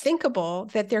became thinkable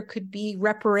that there could be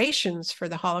reparations for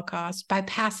the Holocaust by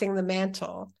passing the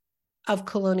mantle of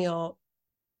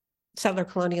settler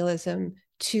colonialism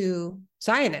to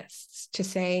Zionists, to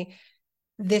say,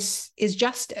 this is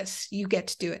justice, you get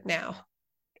to do it now.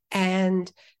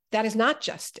 And that is not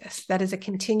justice. That is a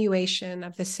continuation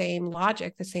of the same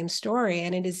logic, the same story,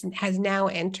 and has now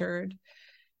entered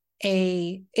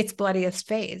its bloodiest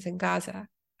phase in Gaza.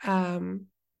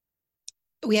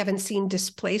 We haven't seen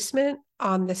displacement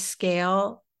on the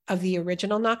scale of the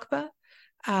original Nakba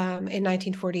in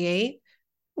 1948,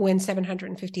 when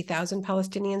 750,000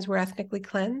 Palestinians were ethnically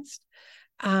cleansed.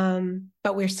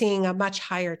 But we're seeing a much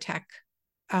higher tech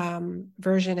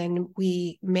version, and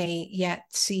we may yet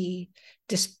see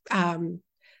people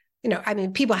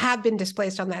have been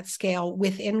displaced on that scale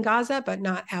within Gaza, but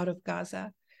not out of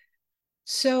Gaza.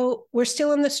 So we're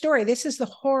still in the story. This is the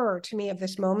horror to me of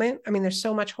this moment. There's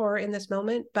so much horror in this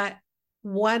moment, but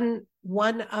one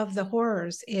of the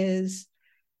horrors is,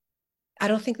 I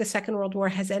don't think the Second World War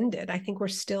has ended. I think we're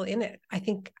still in it. I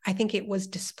think it was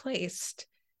displaced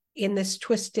in this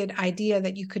twisted idea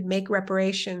that you could make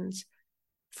reparations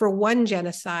for one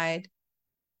genocide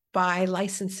by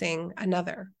licensing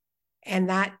another. And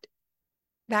that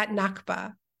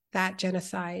Nakba, that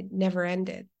genocide, never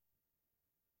ended.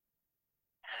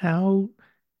 How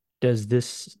does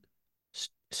this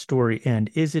story end?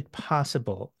 Is it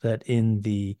possible that in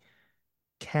the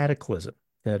cataclysm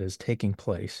that is taking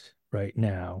place right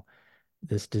now,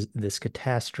 this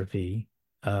catastrophe,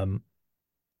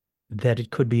 that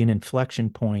it could be an inflection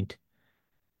point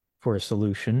for a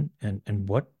solution? And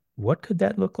what What could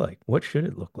that look like? What should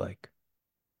it look like?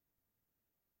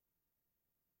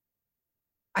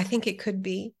 I think it could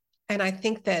be. And I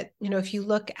think that, if you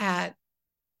look at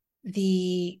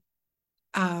the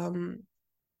um,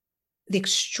 the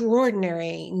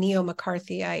extraordinary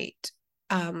neo-McCarthyite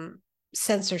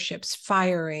censorships,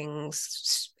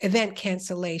 firings, event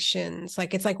cancellations,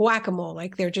 like it's like whack-a-mole,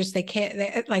 like they can't,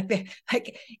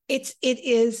 it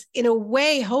is in a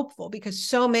way hopeful because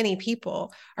so many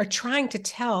people are trying to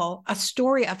tell a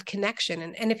story of connection.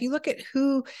 And if you look at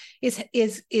who is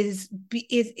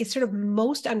sort of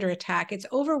most under attack, it's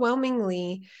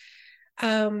overwhelmingly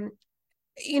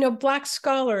Black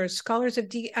scholars of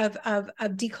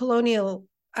decolonial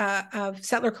of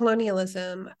settler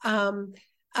colonialism.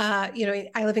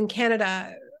 I live in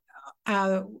Canada.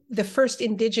 The first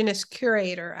Indigenous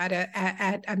curator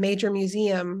at a major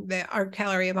museum, the Art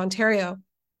Gallery of Ontario,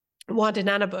 Wanda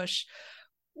Nanabush,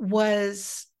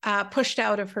 was pushed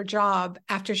out of her job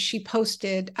after she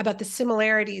posted about the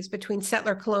similarities between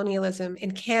settler colonialism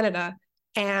in Canada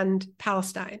and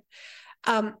Palestine.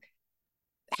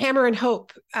 Hammer and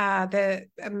Hope, the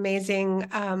amazing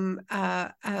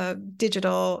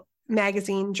digital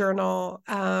magazine journal,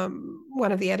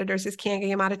 one of the editors is Kianga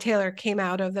Yamada Taylor, came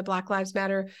out of the Black Lives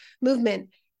Matter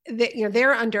movement.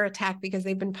 They're under attack because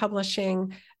they've been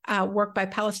publishing work by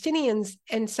Palestinians,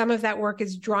 and some of that work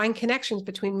is drawing connections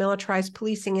between militarized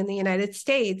policing in the United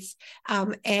States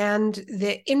and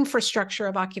the infrastructure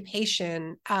of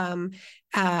occupation and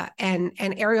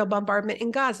aerial bombardment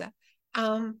in Gaza.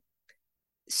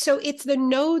 So it's the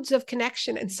nodes of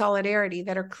connection and solidarity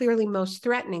that are clearly most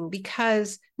threatening,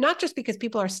 because not just because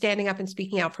people are standing up and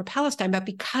speaking out for Palestine, but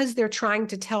because they're trying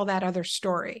to tell that other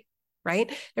story,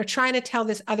 right? They're trying to tell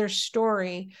this other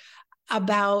story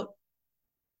about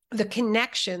the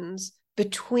connections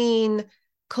between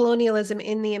colonialism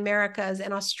in the Americas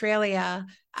and Australia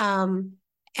and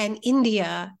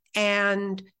India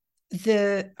and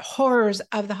the horrors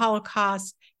of the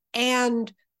Holocaust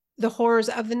and the horrors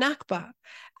of the Nakba.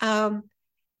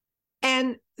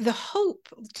 And the hope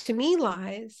to me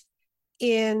lies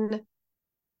in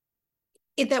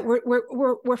that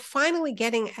we're finally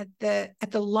getting at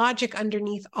the logic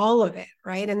underneath all of it,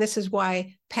 right? And this is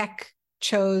why Peck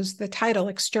chose the title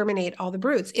 "Exterminate All the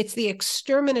Brutes." It's the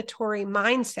exterminatory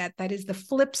mindset that is the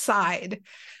flip side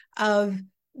of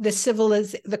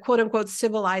the quote unquote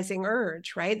civilizing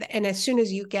urge, right? And as soon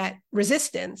as you get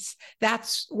resistance,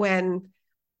 that's when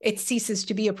it ceases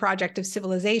to be a project of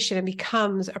civilization and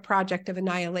becomes a project of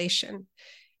annihilation.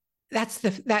 That's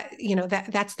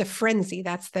the frenzy,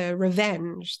 that's the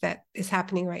revenge that is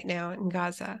happening right now in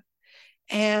Gaza.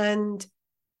 And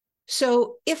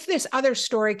so if this other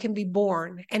story can be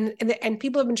born, and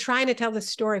people have been trying to tell this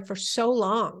story for so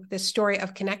long, this story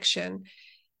of connection,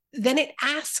 then it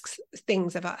asks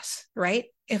things of us, right?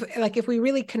 If we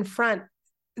really confront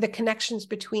the connections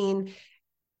between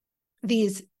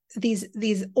these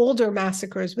older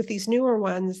massacres with these newer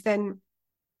ones, then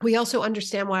we also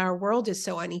understand why our world is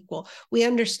so unequal. We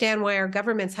understand why our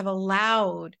governments have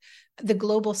allowed the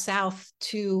global South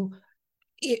to,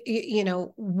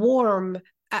 warm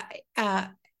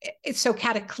so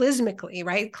cataclysmically,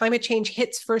 right? Climate change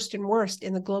hits first and worst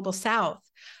in the global South.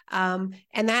 And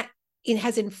that it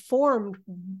has informed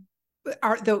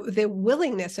the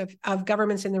willingness of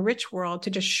governments in the rich world to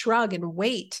just shrug and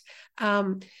wait.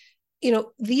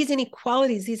 These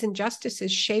inequalities, these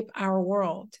injustices shape our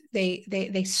world.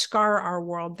 They scar our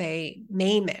world. They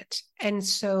maim it. And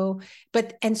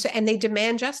they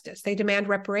demand justice. They demand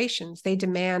reparations. They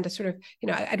demand a sort of,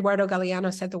 Eduardo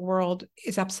Galeano said the world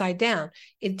is upside down.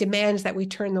 It demands that we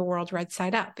turn the world right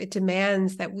side up. It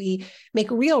demands that we make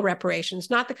real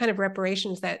reparations, not the kind of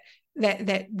reparations that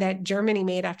Germany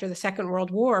made after the Second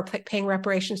World War, paying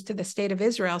reparations to the state of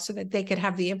Israel so that they could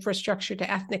have the infrastructure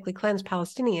to ethnically cleanse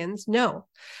Palestinians. No,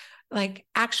 like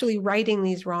actually righting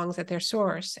these wrongs at their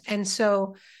source. And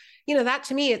so, that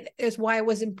to me is why it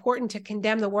was important to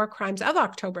condemn the war crimes of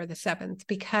October the 7th,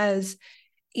 because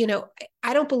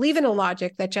I don't believe in a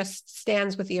logic that just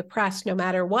stands with the oppressed no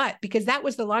matter what, because that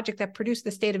was the logic that produced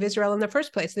the state of Israel in the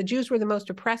first place. The Jews were the most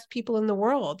oppressed people in the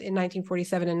world in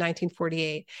 1947 and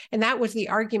 1948. And that was the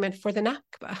argument for the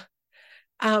Nakba.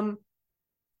 I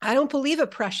don't believe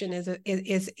oppression is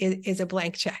a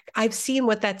blank check. I've seen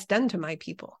what that's done to my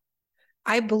people.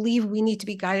 I believe we need to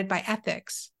be guided by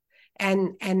ethics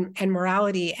and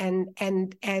morality and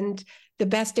the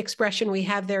best expression we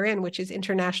have therein, which is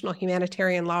international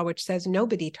humanitarian law, which says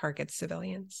nobody targets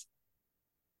civilians.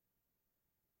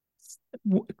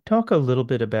 Talk a little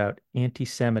bit about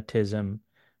anti-Semitism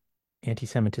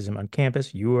on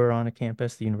campus. You are on a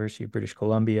campus, the University of British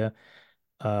Columbia.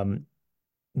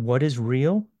 what is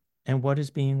real and what is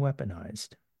being weaponized?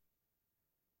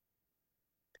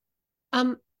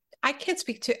 I can't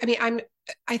speak to,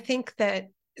 I think that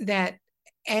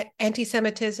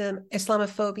anti-Semitism,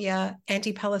 Islamophobia,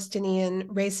 anti-Palestinian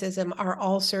racism are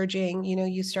all surging. You know,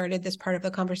 you started this part of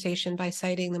the conversation by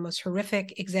citing the most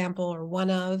horrific example, or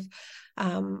one of,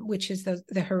 which is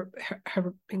the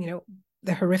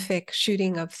horrific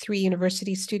shooting of 3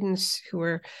 university students who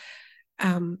were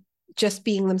just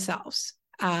being themselves.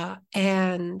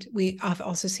 And we have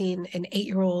also seen an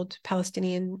 8-year-old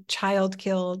Palestinian child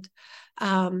killed.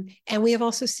 And we have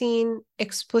also seen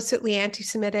explicitly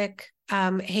anti-Semitic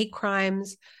hate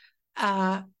crimes,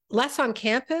 less on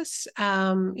campus,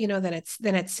 than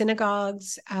at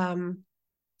synagogues,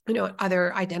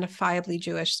 other identifiably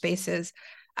Jewish spaces.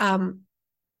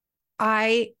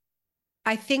 I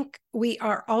think we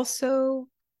are also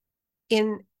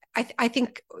I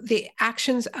think the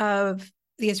actions of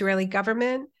the Israeli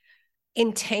government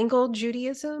entangled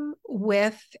Judaism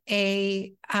with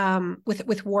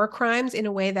with war crimes in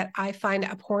a way that I find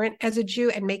abhorrent as a Jew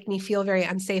and make me feel very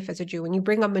unsafe as a Jew. When you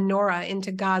bring a menorah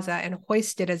into Gaza and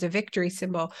hoist it as a victory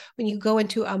symbol, when you go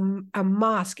into a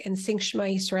mosque and sing Shema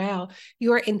Yisrael,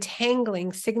 you are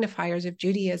entangling signifiers of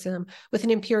Judaism with an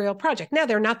imperial project. Now,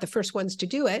 they're not the first ones to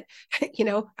do it.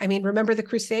 Remember the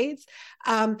Crusades?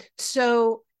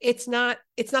 So it's not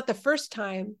the first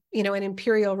time, an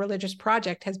imperial religious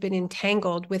project has been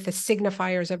entangled with the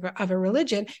signifiers of a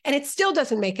religion, and it still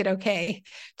doesn't make it okay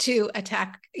to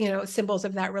attack, symbols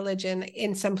of that religion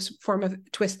in some form of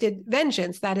twisted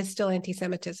vengeance. That is still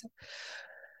anti-Semitism.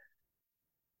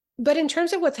 But in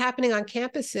terms of what's happening on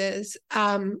campuses,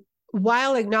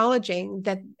 while acknowledging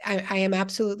that I am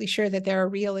absolutely sure that there are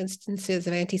real instances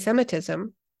of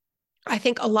anti-Semitism, I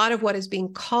think a lot of what is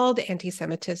being called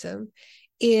anti-Semitism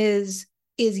is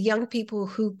young people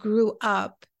who grew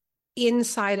up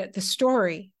inside the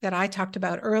story that I talked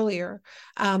about earlier,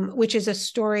 which is a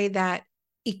story that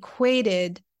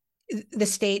equated the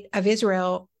state of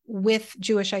Israel with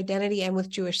Jewish identity and with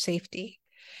Jewish safety.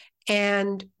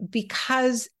 And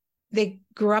because they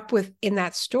grew up in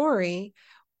that story,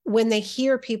 when they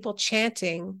hear people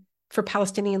chanting for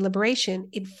Palestinian liberation,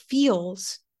 it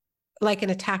feels like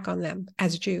an attack on them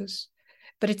as Jews,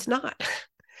 but it's not.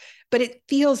 But it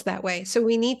feels that way. So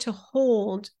we need to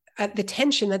hold the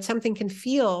tension that something can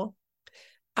feel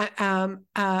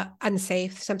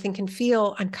unsafe, something can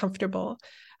feel uncomfortable,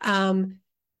 and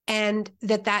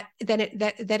that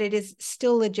it is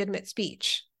still legitimate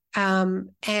speech,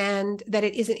 and that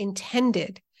it isn't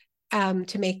intended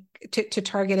to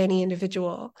target any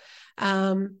individual,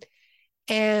 and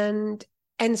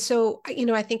so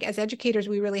I think as educators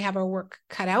we really have our work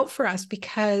cut out for us,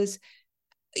 because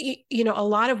a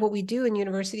lot of what we do in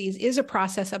universities is a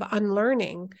process of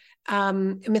unlearning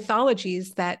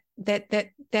mythologies that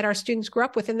our students grew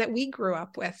up with and that we grew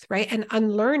up with, right? And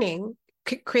unlearning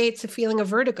creates a feeling of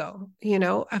vertigo,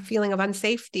 a feeling of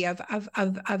unsafety,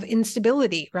 of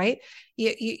instability, right?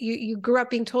 You grew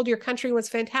up being told your country was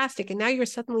fantastic, and now you're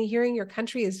suddenly hearing your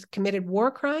country has committed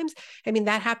war crimes. I mean,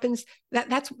 that happens.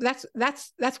 That's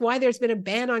why there's been a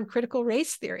ban on critical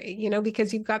race theory,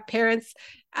 because you've got parents,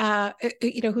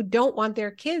 who don't want their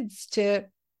kids to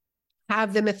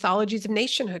have the mythologies of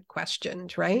nationhood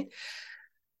questioned, right?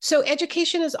 So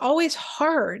education is always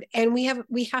hard, and we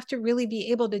have to really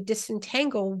be able to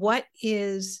disentangle what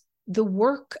is the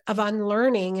work of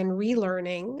unlearning and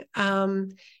relearning,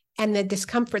 and the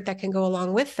discomfort that can go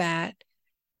along with that,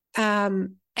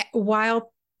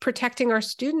 while protecting our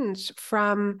students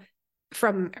from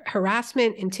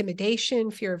harassment, intimidation,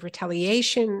 fear of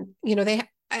retaliation. They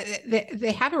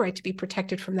have a right to be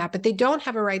protected from that, but they don't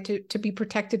have a right to be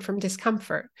protected from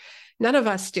discomfort. None of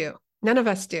us do. None of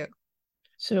us do.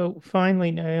 So finally,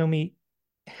 Naomi,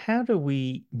 how do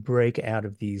we break out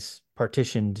of these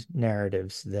partitioned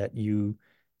narratives that you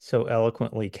so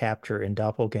eloquently capture in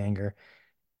Doppelganger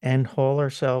and haul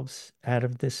ourselves out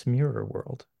of this mirror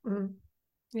world?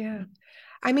 Yeah.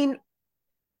 I mean,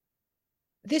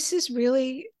 this is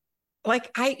really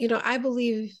I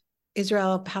believe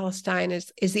Israel-Palestine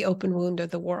is the open wound of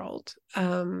the world.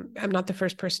 I'm not the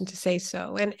first person to say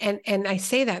so. And I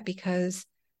say that because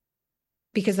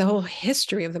the whole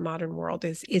history of the modern world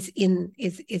is in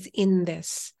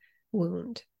this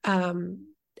wound, and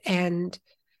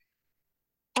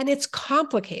it's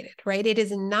complicated, right? It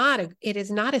is not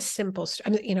a simple.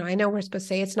 I know we're supposed to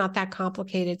say it's not that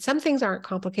complicated. Some things aren't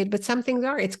complicated, but some things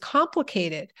are. It's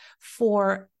complicated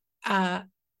for a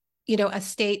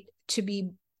state to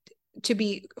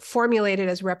be formulated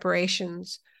as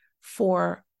reparations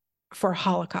for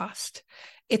Holocaust.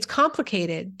 it's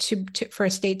complicated for a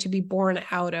state to be born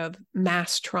out of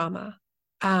mass trauma.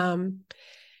 And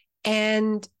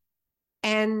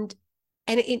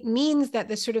it means that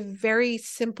the sort of very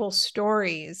simple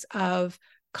stories of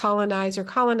colonizer,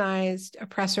 colonized,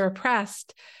 oppressor,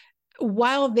 oppressed,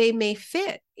 while they may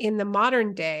fit in the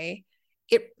modern day,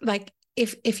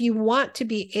 if you want to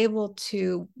be able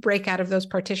to break out of those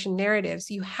partition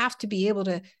narratives, you have to be able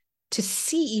to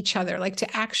see each other, like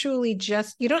to actually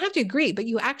you don't have to agree, but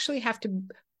you actually have to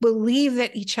believe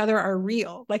that each other are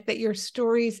real, like that your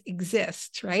stories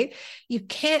exist, right? You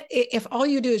can't, if all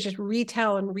you do is just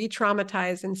retell and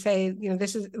re-traumatize and say,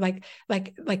 this is like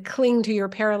cling to your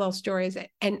parallel stories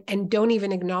and don't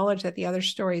even acknowledge that the other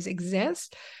stories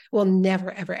exist, will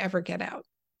never, ever, ever get out,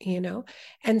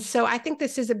 And so I think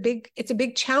this is it's a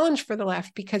big challenge for the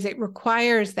left, because it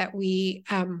requires that we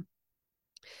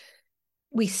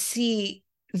see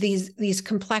these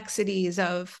complexities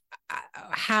of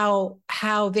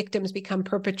how victims become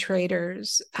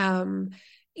perpetrators,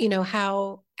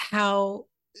 how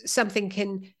something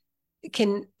can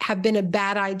have been a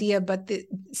bad idea, but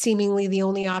seemingly the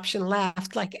only option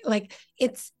left.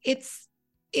 It's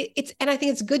and I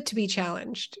think it's good to be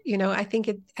challenged. I think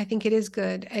it is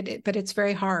good, but it's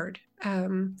very hard.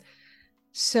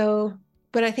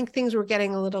 But I think things were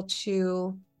getting a little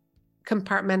too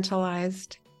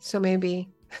compartmentalized. So maybe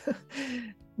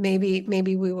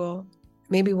we'll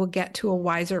get to a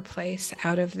wiser place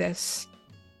out of this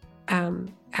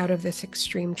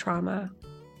extreme trauma.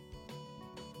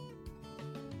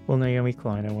 Well, Naomi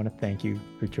Klein, I want to thank you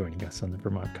for joining us on the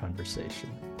Vermont Conversation.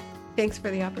 Thanks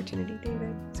for the opportunity,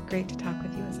 David. It's great to talk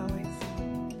with you as always.